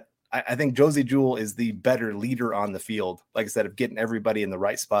 but I think Josie Jewell is the better leader on the field, like I said, of getting everybody in the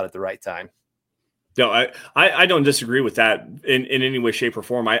right spot at the right time. No, I don't disagree with that in any way, shape, or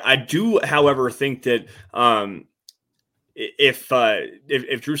form. I do, however, think that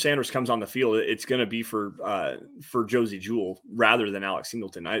if Drew Sanders comes on the field, it's going to be for Josie Jewell rather than Alex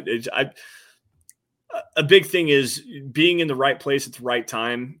Singleton. A big thing is being in the right place at the right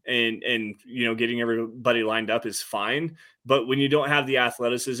time and you know, getting everybody lined up is fine. But when you don't have the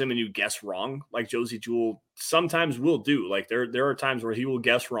athleticism and you guess wrong, like Josie Jewell sometimes will do, like there are times where he will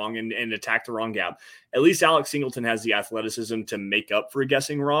guess wrong and attack the wrong gap. At least Alex Singleton has the athleticism to make up for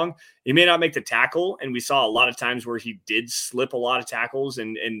guessing wrong. He may not make the tackle, and we saw a lot of times where he did slip a lot of tackles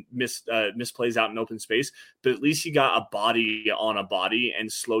and miss plays out in open space, but at least he got a body on a body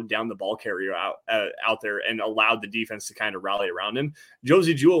and slowed down the ball carrier out there and allowed the defense to kind of rally around him.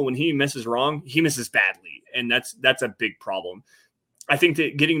 Josie Jewell, when he misses wrong, he misses badly, and that's a big problem. I think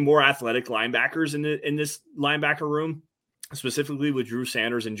that getting more athletic linebackers in this linebacker room, specifically with Drew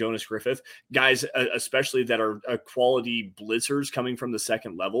Sanders and Jonas Griffith, guys, especially that are quality blitzers coming from the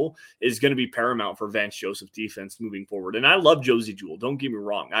second level, is going to be paramount for Vance Joseph defense moving forward. And I love Josie Jewell. Don't get me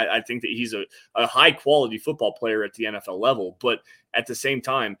wrong. I think that he's a high quality football player at the NFL level, but at the same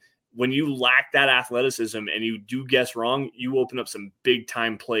time, when you lack that athleticism and you do guess wrong, you open up some big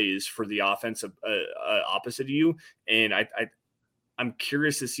time plays for the offensive opposite of you. And I'm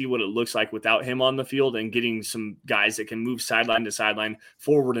curious to see what it looks like without him on the field and getting some guys that can move sideline to sideline,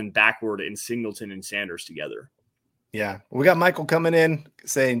 forward and backward, in Singleton and Sanders together. Yeah. We got Michael coming in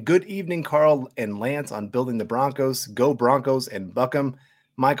saying, good evening, Carl and Lance, on Building the Broncos. Go Broncos and buck 'em.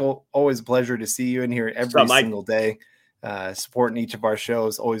 Michael, always a pleasure to see you in here every single day. Supporting each of our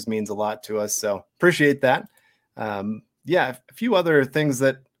shows always means a lot to us. So appreciate that. A few other things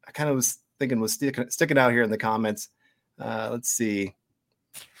that I kind of was thinking was sticking out here in the comments. Let's see.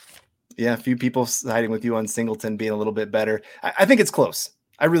 Yeah, a few people siding with you on Singleton being a little bit better. I think it's close.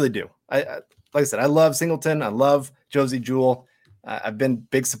 I really do. Like I said, I love Singleton. I love Josie Jewell. I've been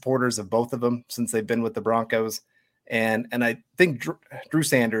big supporters of both of them since they've been with the Broncos. And I think Drew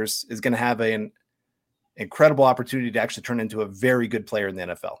Sanders is going to have an incredible opportunity to actually turn into a very good player in the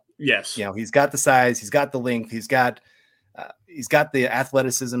NFL. Yes. You know, he's got the size, he's got the length, he's got the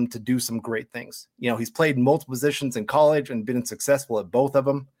athleticism to do some great things. You know, he's played multiple positions in college and been successful at both of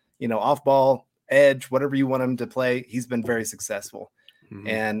them, you know, off ball, edge, whatever you want him to play. He's been very successful. Mm-hmm.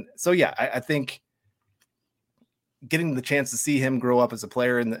 And so, yeah, I think getting the chance to see him grow up as a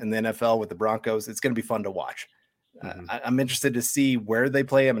player in the NFL with the Broncos, it's going to be fun to watch. I'm interested to see where they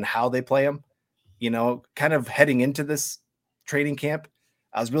play him and how they play him. Kind of heading into this training camp,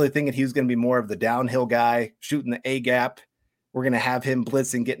 I was really thinking he was going to be more of the downhill guy, shooting the A gap. We're going to have him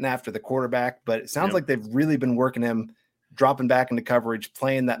blitzing, getting after the quarterback. But it sounds like they've really been working him, dropping back into coverage,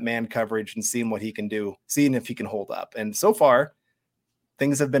 playing that man coverage and seeing what he can do, seeing if he can hold up. And so far,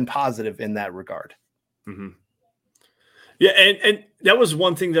 things have been positive in that regard. Mm-hmm. Yeah, and that was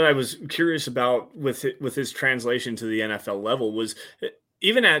one thing that I was curious about with his translation to the NFL level was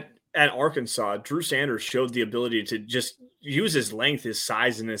even at Arkansas, Drew Sanders showed the ability to just use his length, his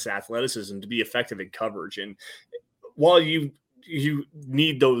size, and his athleticism to be effective in coverage. And while you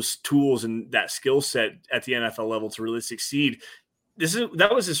need those tools and that skill set at the NFL level to really succeed,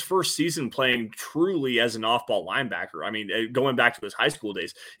 that was his first season playing truly as an off-ball linebacker. I mean, going back to his high school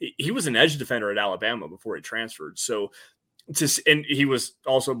days, he was an edge defender at Alabama before he transferred. So, and he was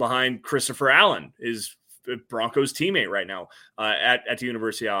also behind Christopher Allen, his Broncos teammate right now at the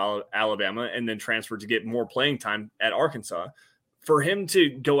University of Alabama, and then transferred to get more playing time at Arkansas. For him to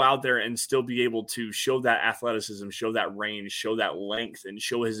go out there and still be able to show that athleticism, show that range, show that length, and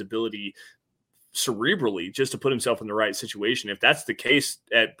show his ability cerebrally just to put himself in the right situation. If that's the case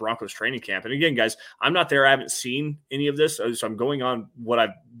at Broncos training camp, and again, guys, I'm not there. I haven't seen any of this, so I'm going on what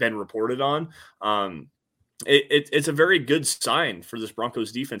I've been reported on. It's a very good sign for this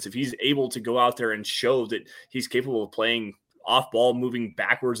Broncos defense if he's able to go out there and show that he's capable of playing off ball, moving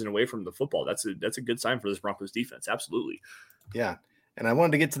backwards and away from the football. That's a good sign for this Broncos defense. Absolutely. Yeah. And I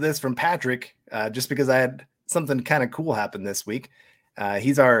wanted to get to this from Patrick just because I had something kind of cool happen this week.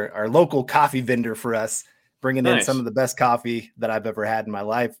 He's our local coffee vendor for us, bringing in some of the best coffee that I've ever had in my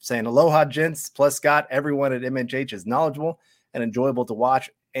life, saying, "Aloha, gents, plus Scott, everyone at MHH is knowledgeable and enjoyable to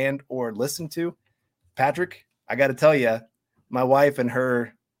watch and or listen to." Patrick, I got to tell you, my wife and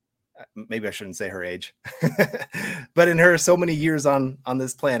her, maybe I shouldn't say her age, but in her so many years on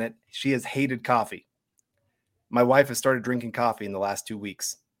this planet, she has hated coffee. My wife has started drinking coffee in the last 2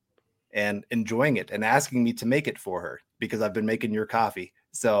 weeks and enjoying it and asking me to make it for her because I've been making your coffee.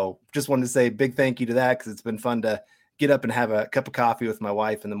 So just wanted to say a big thank you to that because it's been fun to get up and have a cup of coffee with my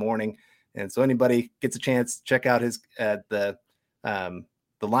wife in the morning. And so anybody gets a chance, check out his the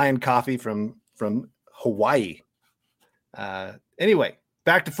Lion Coffee from Hawaii. Anyway,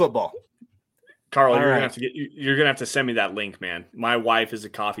 back to football. Carl, you're gonna have to send me that link, man. My wife is a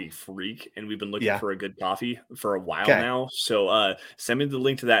coffee freak, and we've been looking for a good coffee for a while now. So send me the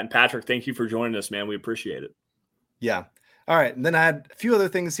link to that. And Patrick, thank you for joining us, man. We appreciate it. Yeah. All right. And then I had a few other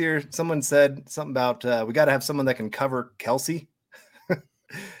things here. Someone said something about we got to have someone that can cover Kelsey.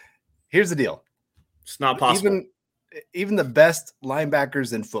 Here's the deal. It's not possible. Even the best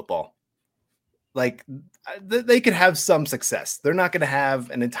linebackers in football, like they could have some success. They're not going to have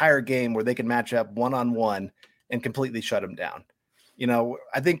an entire game where they can match up one-on-one and completely shut them down.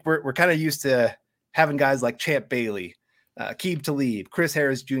 I think we're kind of used to having guys like Champ Bailey, Aqib Talib, Chris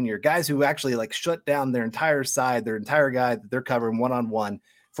Harris Jr., guys who actually like shut down their entire side, their entire guy that they're covering one-on-one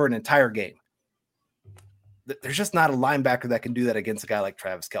for an entire game. There's just not a linebacker that can do that against a guy like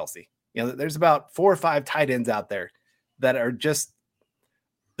Travis Kelce. There's about 4 or 5 tight ends out there that are just,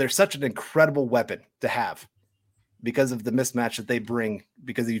 they're such an incredible weapon to have because of the mismatch that they bring.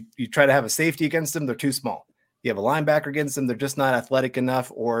 Because you try to have a safety against them, they're too small. You have a linebacker against them, they're just not athletic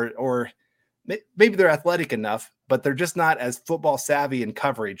enough, or maybe they're athletic enough, but they're just not as football savvy in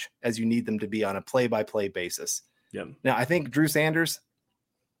coverage as you need them to be on a play-by-play basis. Yeah. Now, I think Drew Sanders,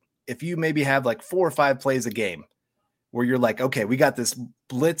 if you maybe have like 4 or 5 plays a game where you're like, okay, we got this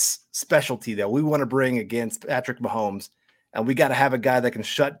blitz specialty that we want to bring against Patrick Mahomes, and we got to have a guy that can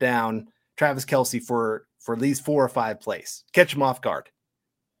shut down Travis Kelce for at least 4 or 5 plays, catch him off guard.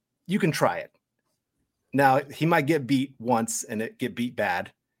 You can try it. Now, he might get beat once and it get beat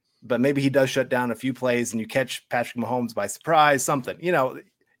bad, but maybe he does shut down a few plays and you catch Patrick Mahomes by surprise, something.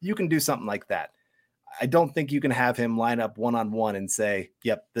 You can do something like that. I don't think you can have him line up one-on-one and say,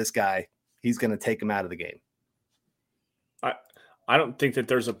 yep, this guy, he's going to take him out of the game. I don't think that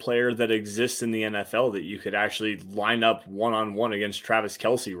there's a player that exists in the NFL that you could actually line up one-on-one against Travis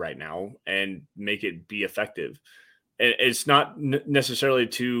Kelce right now and make it be effective. It's not necessarily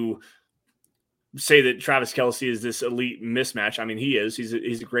to say that Travis Kelce is this elite mismatch. I mean, he is. He's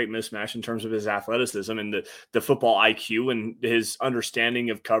a great mismatch in terms of his athleticism and the football IQ and his understanding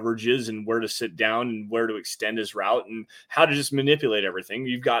of coverages and where to sit down and where to extend his route and how to just manipulate everything.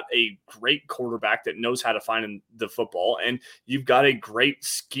 You've got a great quarterback that knows how to find the football, and you've got a great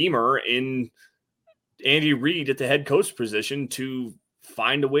schemer in Andy Reid at the head coach position to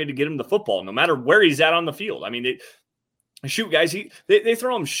find a way to get him the football, no matter where he's at on the field. I mean, Shoot, guys, they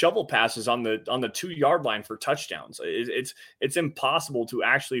throw him shovel passes on the 2-yard line for touchdowns. It's impossible to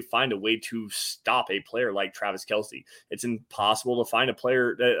actually find a way to stop a player like Travis Kelce. It's impossible to find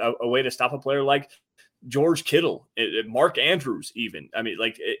a way to stop a player like George Kittle, Mark Andrews, even. I mean,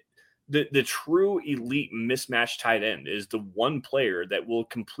 like the true elite mismatched tight end is the one player that will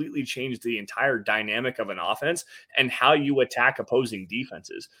completely change the entire dynamic of an offense and how you attack opposing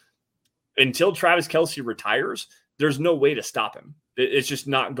defenses. Until Travis Kelce retires, there's no way to stop him. It's just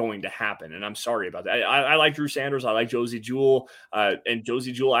not going to happen. And I'm sorry about that. I like Drew Sanders. I like Josie Jewell. And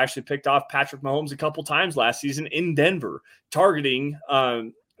Josie Jewell actually picked off Patrick Mahomes a couple times last season in Denver, targeting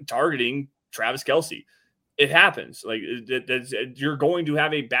Travis Kelce. It happens. Like you're going to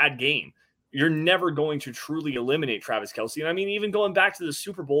have a bad game. You're never going to truly eliminate Travis Kelce. And I mean, even going back to the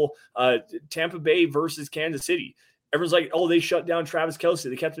Super Bowl, Tampa Bay versus Kansas City, everyone's like, oh, they shut down Travis Kelce.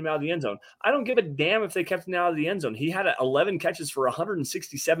 They kept him out of the end zone. I don't give a damn if they kept him out of the end zone. He had 11 catches for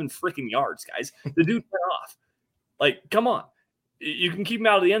 167 freaking yards, guys. The dude went off. Like, come on. You can keep him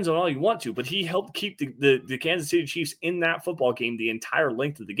out of the end zone all you want to, but he helped keep the Kansas City Chiefs in that football game the entire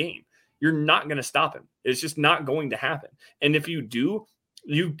length of the game. You're not going to stop him. It's just not going to happen. And if you do,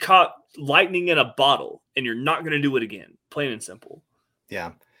 you caught lightning in a bottle, and you're not going to do it again. Plain and simple.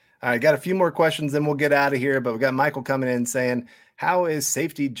 Yeah. All right, got a few more questions, then we'll get out of here. But we got Michael coming in saying, how is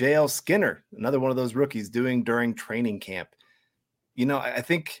safety JL Skinner, another one of those rookies, doing during training camp? You know, I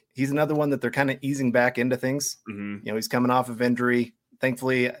think he's another one that they're kind of easing back into things. Mm-hmm. You know, he's coming off of injury.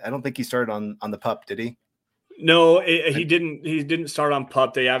 Thankfully, I don't think he started on the PUP, did he? No, he didn't. He didn't start on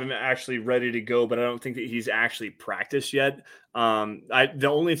PUP. They have him actually ready to go, but I don't think that he's actually practiced yet. The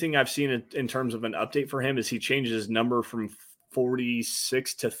only thing I've seen in terms of an update for him is he changed his number from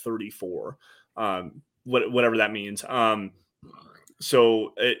 46 to 34, whatever that means.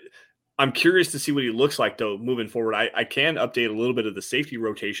 I'm curious to see what he looks like, though, moving forward. I can update a little bit of the safety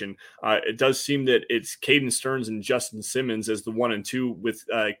rotation. It does seem that it's Caden Stearns and Justin Simmons as the 1 and 2 with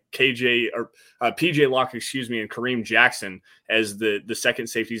PJ Locke, and Kareem Jackson as the second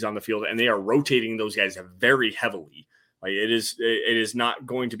safeties on the field. And they are rotating those guys very heavily. Like it is not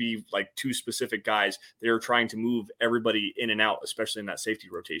going to be like two specific guys. They are trying to move everybody in and out, especially in that safety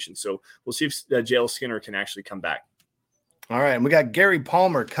rotation. So we'll see if JL Skinner can actually come back. All right, and we got Gary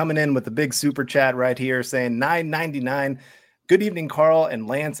Palmer coming in with a big super chat right here saying $9.99. Good evening, Carl and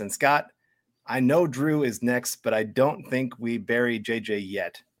Lance and Scott. I know Drew is next, but I don't think we bury JJ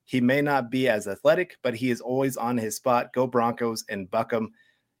yet. He may not be as athletic, but he is always on his spot. Go Broncos and buck 'em.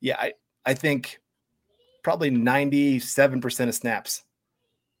 Yeah, I think probably 97% of snaps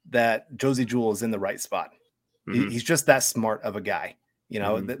that Josie Jewell is in the right spot. Mm-hmm. He's just that smart of a guy. You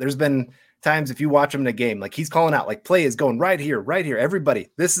know, there's been times if you watch him in a game, like he's calling out, like play is going right here. Everybody,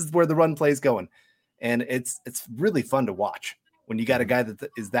 this is where the run play is going. And it's really fun to watch when you got a guy that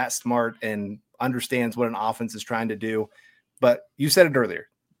is that smart and understands what an offense is trying to do. But you said it earlier.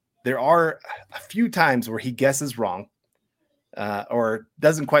 There are a few times where he guesses wrong or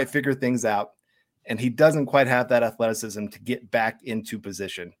doesn't quite figure things out. And he doesn't quite have that athleticism to get back into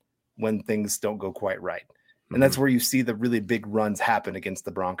position when things don't go quite right. And that's where you see the really big runs happen against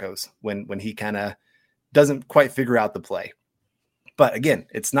the Broncos when he kind of doesn't quite figure out the play. But again,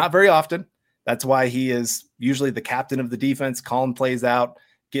 it's not very often. That's why he is usually the captain of the defense, calling plays out,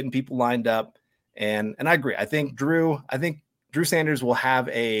 getting people lined up. And I agree. I think Drew Sanders will have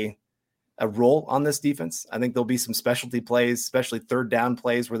a role on this defense. I think there'll be some specialty plays, especially third down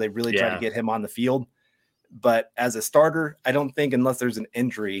plays where they really try to get him on the field. But as a starter, I don't think unless there's an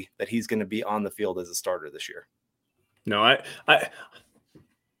injury that he's going to be on the field as a starter this year. No, I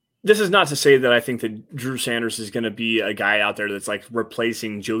this is not to say that I think that Drew Sanders is going to be a guy out there that's like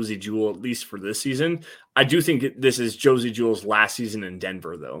replacing Josie Jewell, at least for this season. I do think this is Josie Jewell's last season in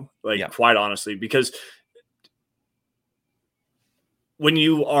Denver, though, quite honestly, because when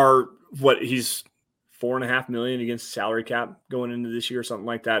you are he's $4.5 million against the salary cap going into this year, something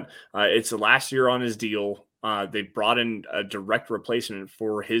like that. It's the last year on his deal. They brought in a direct replacement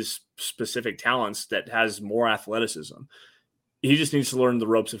for his specific talents that has more athleticism. He just needs to learn the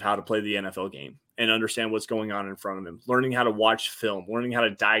ropes of how to play the NFL game and understand what's going on in front of him, learning how to watch film, learning how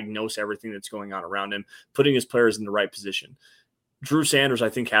to diagnose everything that's going on around him, putting his players in the right position. Drew Sanders, I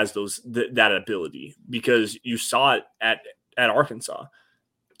think, has that ability because you saw it at Arkansas.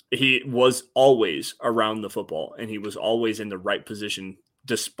 He was always around the football, and he was always in the right position,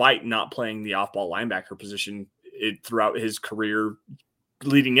 despite not playing the off-ball linebacker position throughout his career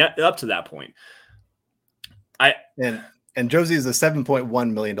leading up to that point. And Josie is a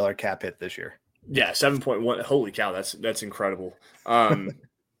 $7.1 million cap hit this year. Yeah, 7.1. Holy cow, that's incredible.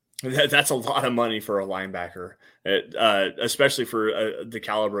 That's a lot of money for a linebacker, especially for the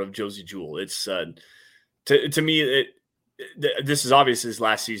caliber of Josie Jewell. It's to me, this is obvious his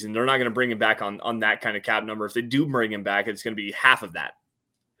last season. They're not going to bring him back on that kind of cap number. If they do bring him back, it's going to be half of that,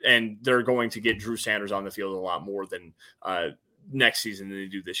 and they're going to get Drew Sanders on the field a lot more than next season than they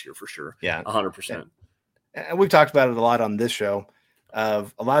do this year for sure. Yeah, 100%. And we've talked about it a lot on this show.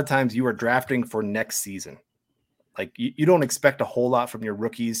 Of a lot of times you are drafting for next season. Like you don't expect a whole lot from your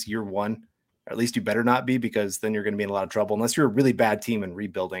rookies year one, or at least you better not be, because then you're going to be in a lot of trouble unless you're a really bad team and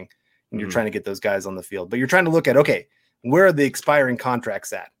rebuilding and you're trying to get those guys on the field. But you're trying to look at, okay, where are the expiring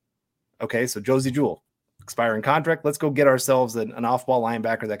contracts at? Okay, so Josie Jewell, expiring contract. Let's go get ourselves an off-ball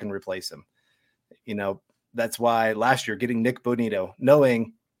linebacker that can replace him. You know, that's why last year getting Nick Bonito,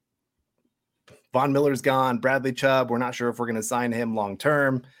 knowing Von Miller's gone, Bradley Chubb, we're not sure if we're going to sign him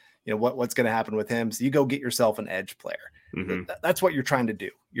long-term. You know, what's going to happen with him. So you go get yourself an edge player. That's what you're trying to do.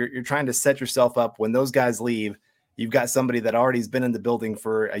 You're trying to set yourself up when those guys leave. You've got somebody that already has been in the building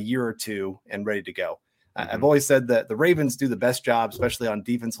for a year or two and ready to go. I've always said that the Ravens do the best job, especially on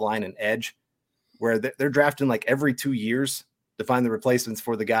defensive line and edge, where they're drafting like every 2 years to find the replacements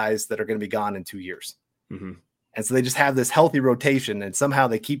for the guys that are going to be gone in 2 years. And so they just have this healthy rotation, and somehow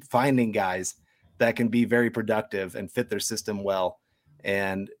they keep finding guys that can be very productive and fit their system well.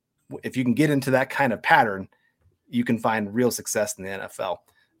 And if you can get into that kind of pattern, you can find real success in the NFL.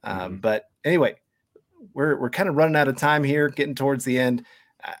 But anyway, we're kind of running out of time here, getting towards the end.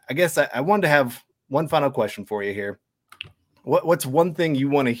 I guess I wanted to have one final question for you here. What's one thing you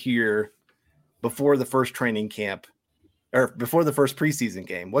want to hear before the first training camp or before the first preseason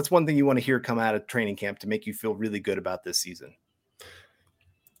game? What's one thing you want to hear come out of training camp to make you feel really good about this season?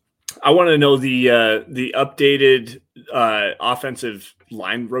 I want to know the updated offensive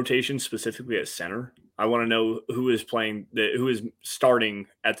line rotation, specifically at center. I want to know who is starting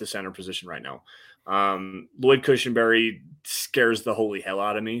at the center position right now. Lloyd Cushenberry scares the holy hell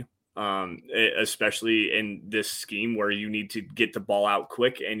out of me, especially in this scheme where you need to get the ball out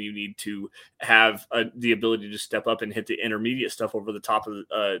quick and you need to have the ability to step up and hit the intermediate stuff over the top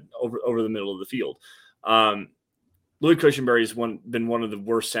of over the middle of the field. Lloyd Cushenberry has been one of the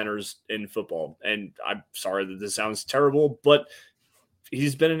worst centers in football, and I'm sorry that this sounds terrible, but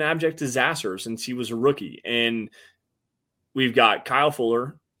he's been an abject disaster since he was a rookie. And we've got Kyle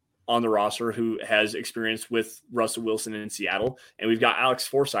Fuller on the roster who has experience with Russell Wilson in Seattle, and we've got Alex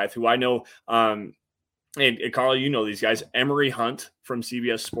Forsythe, who I know, and Carl, you know these guys, Emery Hunt from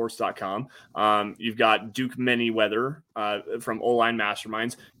CBSSports.com. You've got Duke Manyweather from O-Line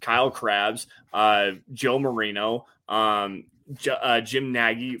Masterminds, Kyle Krabs, Joe Marino, Jim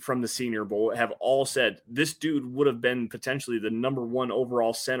Nagy from the Senior Bowl have all said this dude would have been potentially the number one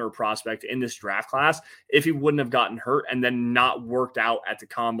overall center prospect in this draft class if he wouldn't have gotten hurt and then not worked out at the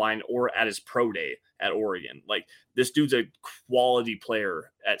combine or at his pro day at Oregon. Like, this dude's a quality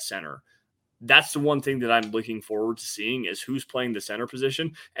player at center. That's the one thing that I'm looking forward to seeing is who's playing the center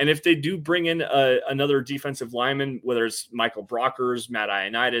position. And if they do bring in another defensive lineman, whether it's Michael Brockers, Matt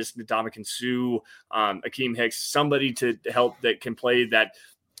Ioannidis, Ndamukong Suh, Akeem Hicks, somebody to help that can play that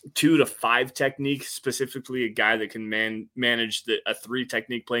 2 to 5 technique, specifically a guy that can manage a 3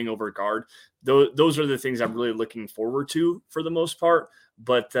 technique playing over guard. Those are the things I'm really looking forward to for the most part.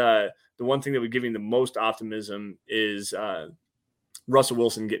 But the one thing that would give me the most optimism is Russell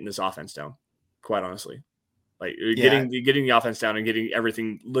Wilson getting this offense down. Quite honestly, like getting the offense down and getting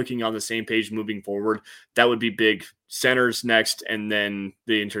everything looking on the same page moving forward, that would be big. Centers next, and then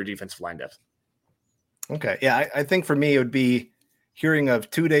the interior defensive line depth. Okay. Yeah. I think for me, it would be hearing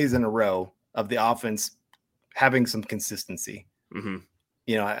of 2 days in a row of the offense having some consistency. You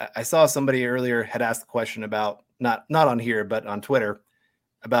know, I saw somebody earlier had asked the question about not on here, but on Twitter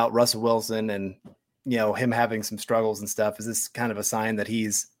about Russell Wilson and, you know, him having some struggles and stuff. Is this kind of a sign that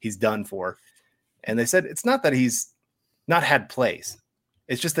he's done for? And they said it's not that he's not had plays.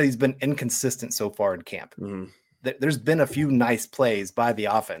 It's just that he's been inconsistent so far in camp. There's been a few nice plays by the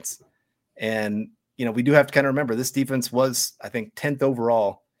offense. And, you know, we do have to kind of remember this defense was, I think, 10th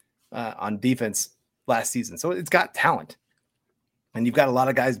overall on defense last season. So it's got talent. And you've got a lot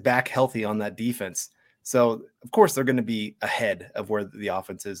of guys back healthy on that defense. So, of course, they're going to be ahead of where the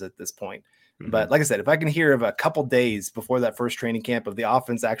offense is at this point. But like I said, if I can hear of a couple days before that first training camp of the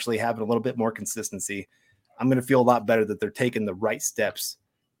offense actually having a little bit more consistency, I'm going to feel a lot better that they're taking the right steps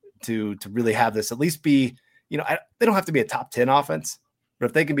to really have this at least be, you know, they don't have to be a top 10 offense, but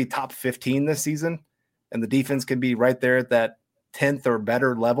if they can be top 15 this season and the defense can be right there at that 10th or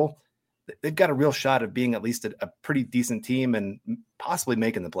better level, they've got a real shot of being at least a pretty decent team and possibly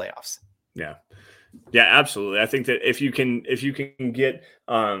making the playoffs. Yeah. Yeah, absolutely. I think that if you can get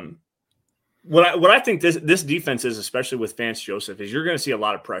what I think this defense is, especially with Vance Joseph, is you're going to see a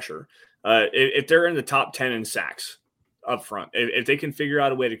lot of pressure. If they're in the top 10 in sacks up front, if they can figure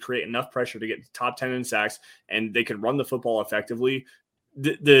out a way to create enough pressure to get the top 10 in sacks and they can run the football effectively,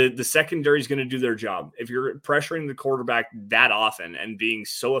 the secondary is going to do their job. If you're pressuring the quarterback that often and being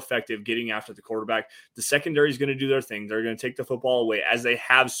so effective getting after the quarterback, the secondary is going to do their thing. They're going to take the football away, as they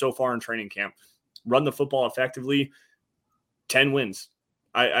have so far in training camp. Run the football effectively, 10 wins.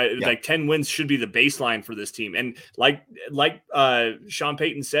 Like 10 wins should be the baseline for this team. And like Sean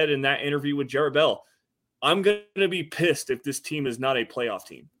Payton said in that interview with Jarrett Bell, I'm going to be pissed if this team is not a playoff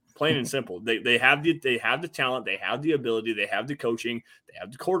team. Plain and simple. They have the talent, they have the ability, they have the coaching, they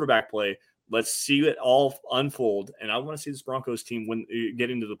have the quarterback play. Let's see it all unfold. And I want to see this Broncos team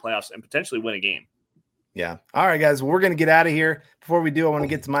get into the playoffs and potentially win a game. Yeah. All right, guys. Well, we're going to get out of here. Before we do, I want to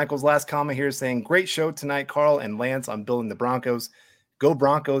get to Michael's last comment here saying, great show tonight, Carl and Lance, on building the Broncos. Go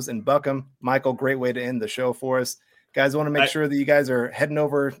Broncos and buck 'em. Michael, great way to end the show for us. Guys, I want to make sure that you guys are heading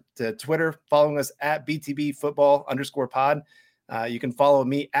over to Twitter, following us at BTB_football_pod. You can follow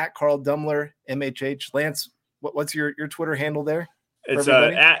me at Carl Dummler, MHH. Lance, what's your Twitter handle there?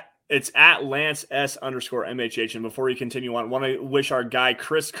 It's at Lance S_MHH. And before you continue on, I want to wish our guy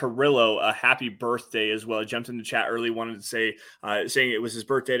Chris Carrillo a happy birthday as well. I jumped in the chat early, wanted to say, saying it was his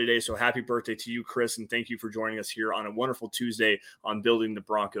birthday today. So happy birthday to you, Chris, and thank you for joining us here on a wonderful Tuesday on Building the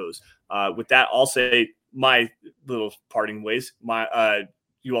Broncos. With that, I'll say my little parting ways.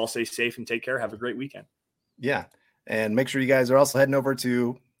 You all stay safe and take care. Have a great weekend. Yeah. And make sure you guys are also heading over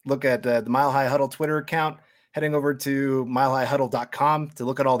to look at the Mile High Huddle Twitter account, heading over to milehighhuddle.com to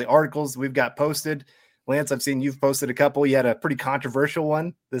look at all the articles we've got posted. Lance, I've seen you've posted a couple. You had a pretty controversial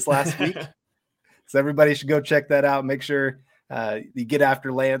one this last week. So everybody should go check that out. Make sure you get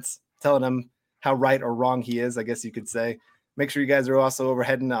after Lance, telling him how right or wrong he is, I guess you could say. Make sure you guys are also over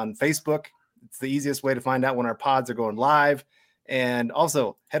heading on Facebook. It's the easiest way to find out when our pods are going live. And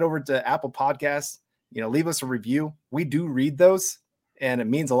also head over to Apple Podcasts. Leave us a review. We do read those, and it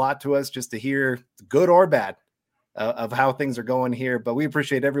means a lot to us just to hear good or bad of how things are going here. But we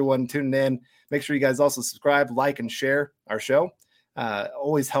appreciate everyone tuning in. Make sure you guys also subscribe, like, and share our show.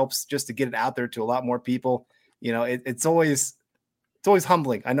 Always helps just to get it out there to a lot more people. It's always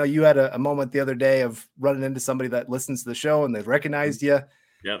humbling. I know you had a moment the other day of running into somebody that listens to the show and they've recognized you.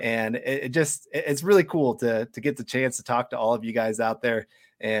 Yep. And it's really cool to get the chance to talk to all of you guys out there.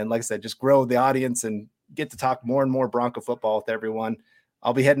 And like I said, just grow the audience and get to talk more and more Bronco football with everyone.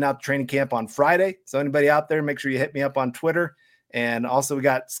 I'll be heading out to training camp on Friday. So anybody out there, make sure you hit me up on Twitter. And also we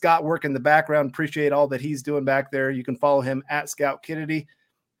got Scott working in the background. Appreciate all that he's doing back there. You can follow him at Scout Kennedy.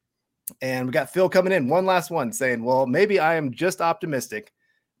 And we got Phil coming in. One last one saying, well, maybe I am just optimistic,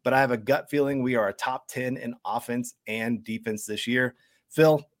 but I have a gut feeling we are a top 10 in offense and defense this year.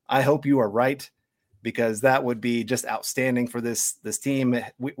 Phil, I hope you are right, because that would be just outstanding for this team.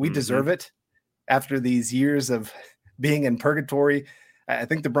 We deserve it after these years of being in purgatory. I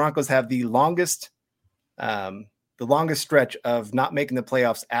think the Broncos have the longest stretch of not making the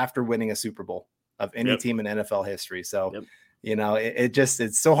playoffs after winning a Super Bowl of any team in NFL history. So,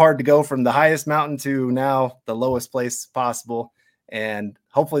 it's so hard to go from the highest mountain to now the lowest place possible. And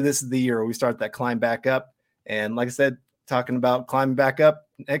hopefully this is the year we start that climb back up. And like I said, talking about climbing back up,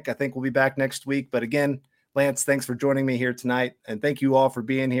 Nick, I think we'll be back next week. But again, Lance, thanks for joining me here tonight. And thank you all for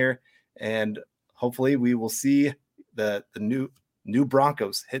being here. And hopefully we will see the new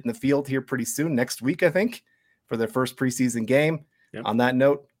Broncos hitting the field here pretty soon, next week, I think, for their first preseason game. Yep. On that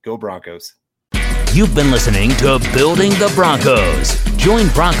note, go Broncos. You've been listening to Building the Broncos. Join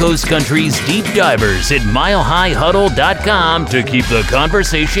Broncos Country's deep divers at milehighhuddle.com to keep the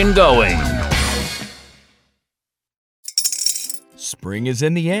conversation going. Spring is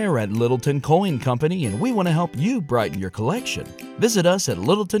in the air at Littleton Coin Company, and we want to help you brighten your collection. Visit us at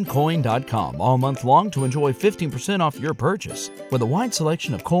littletoncoin.com all month long to enjoy 15% off your purchase. With a wide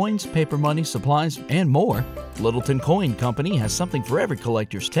selection of coins, paper money, supplies, and more, Littleton Coin Company has something for every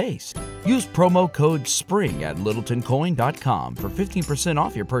collector's taste. Use promo code SPRING at littletoncoin.com for 15%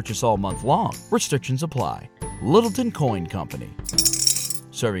 off your purchase all month long. Restrictions apply. Littleton Coin Company.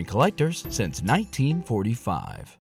 Serving collectors since 1945.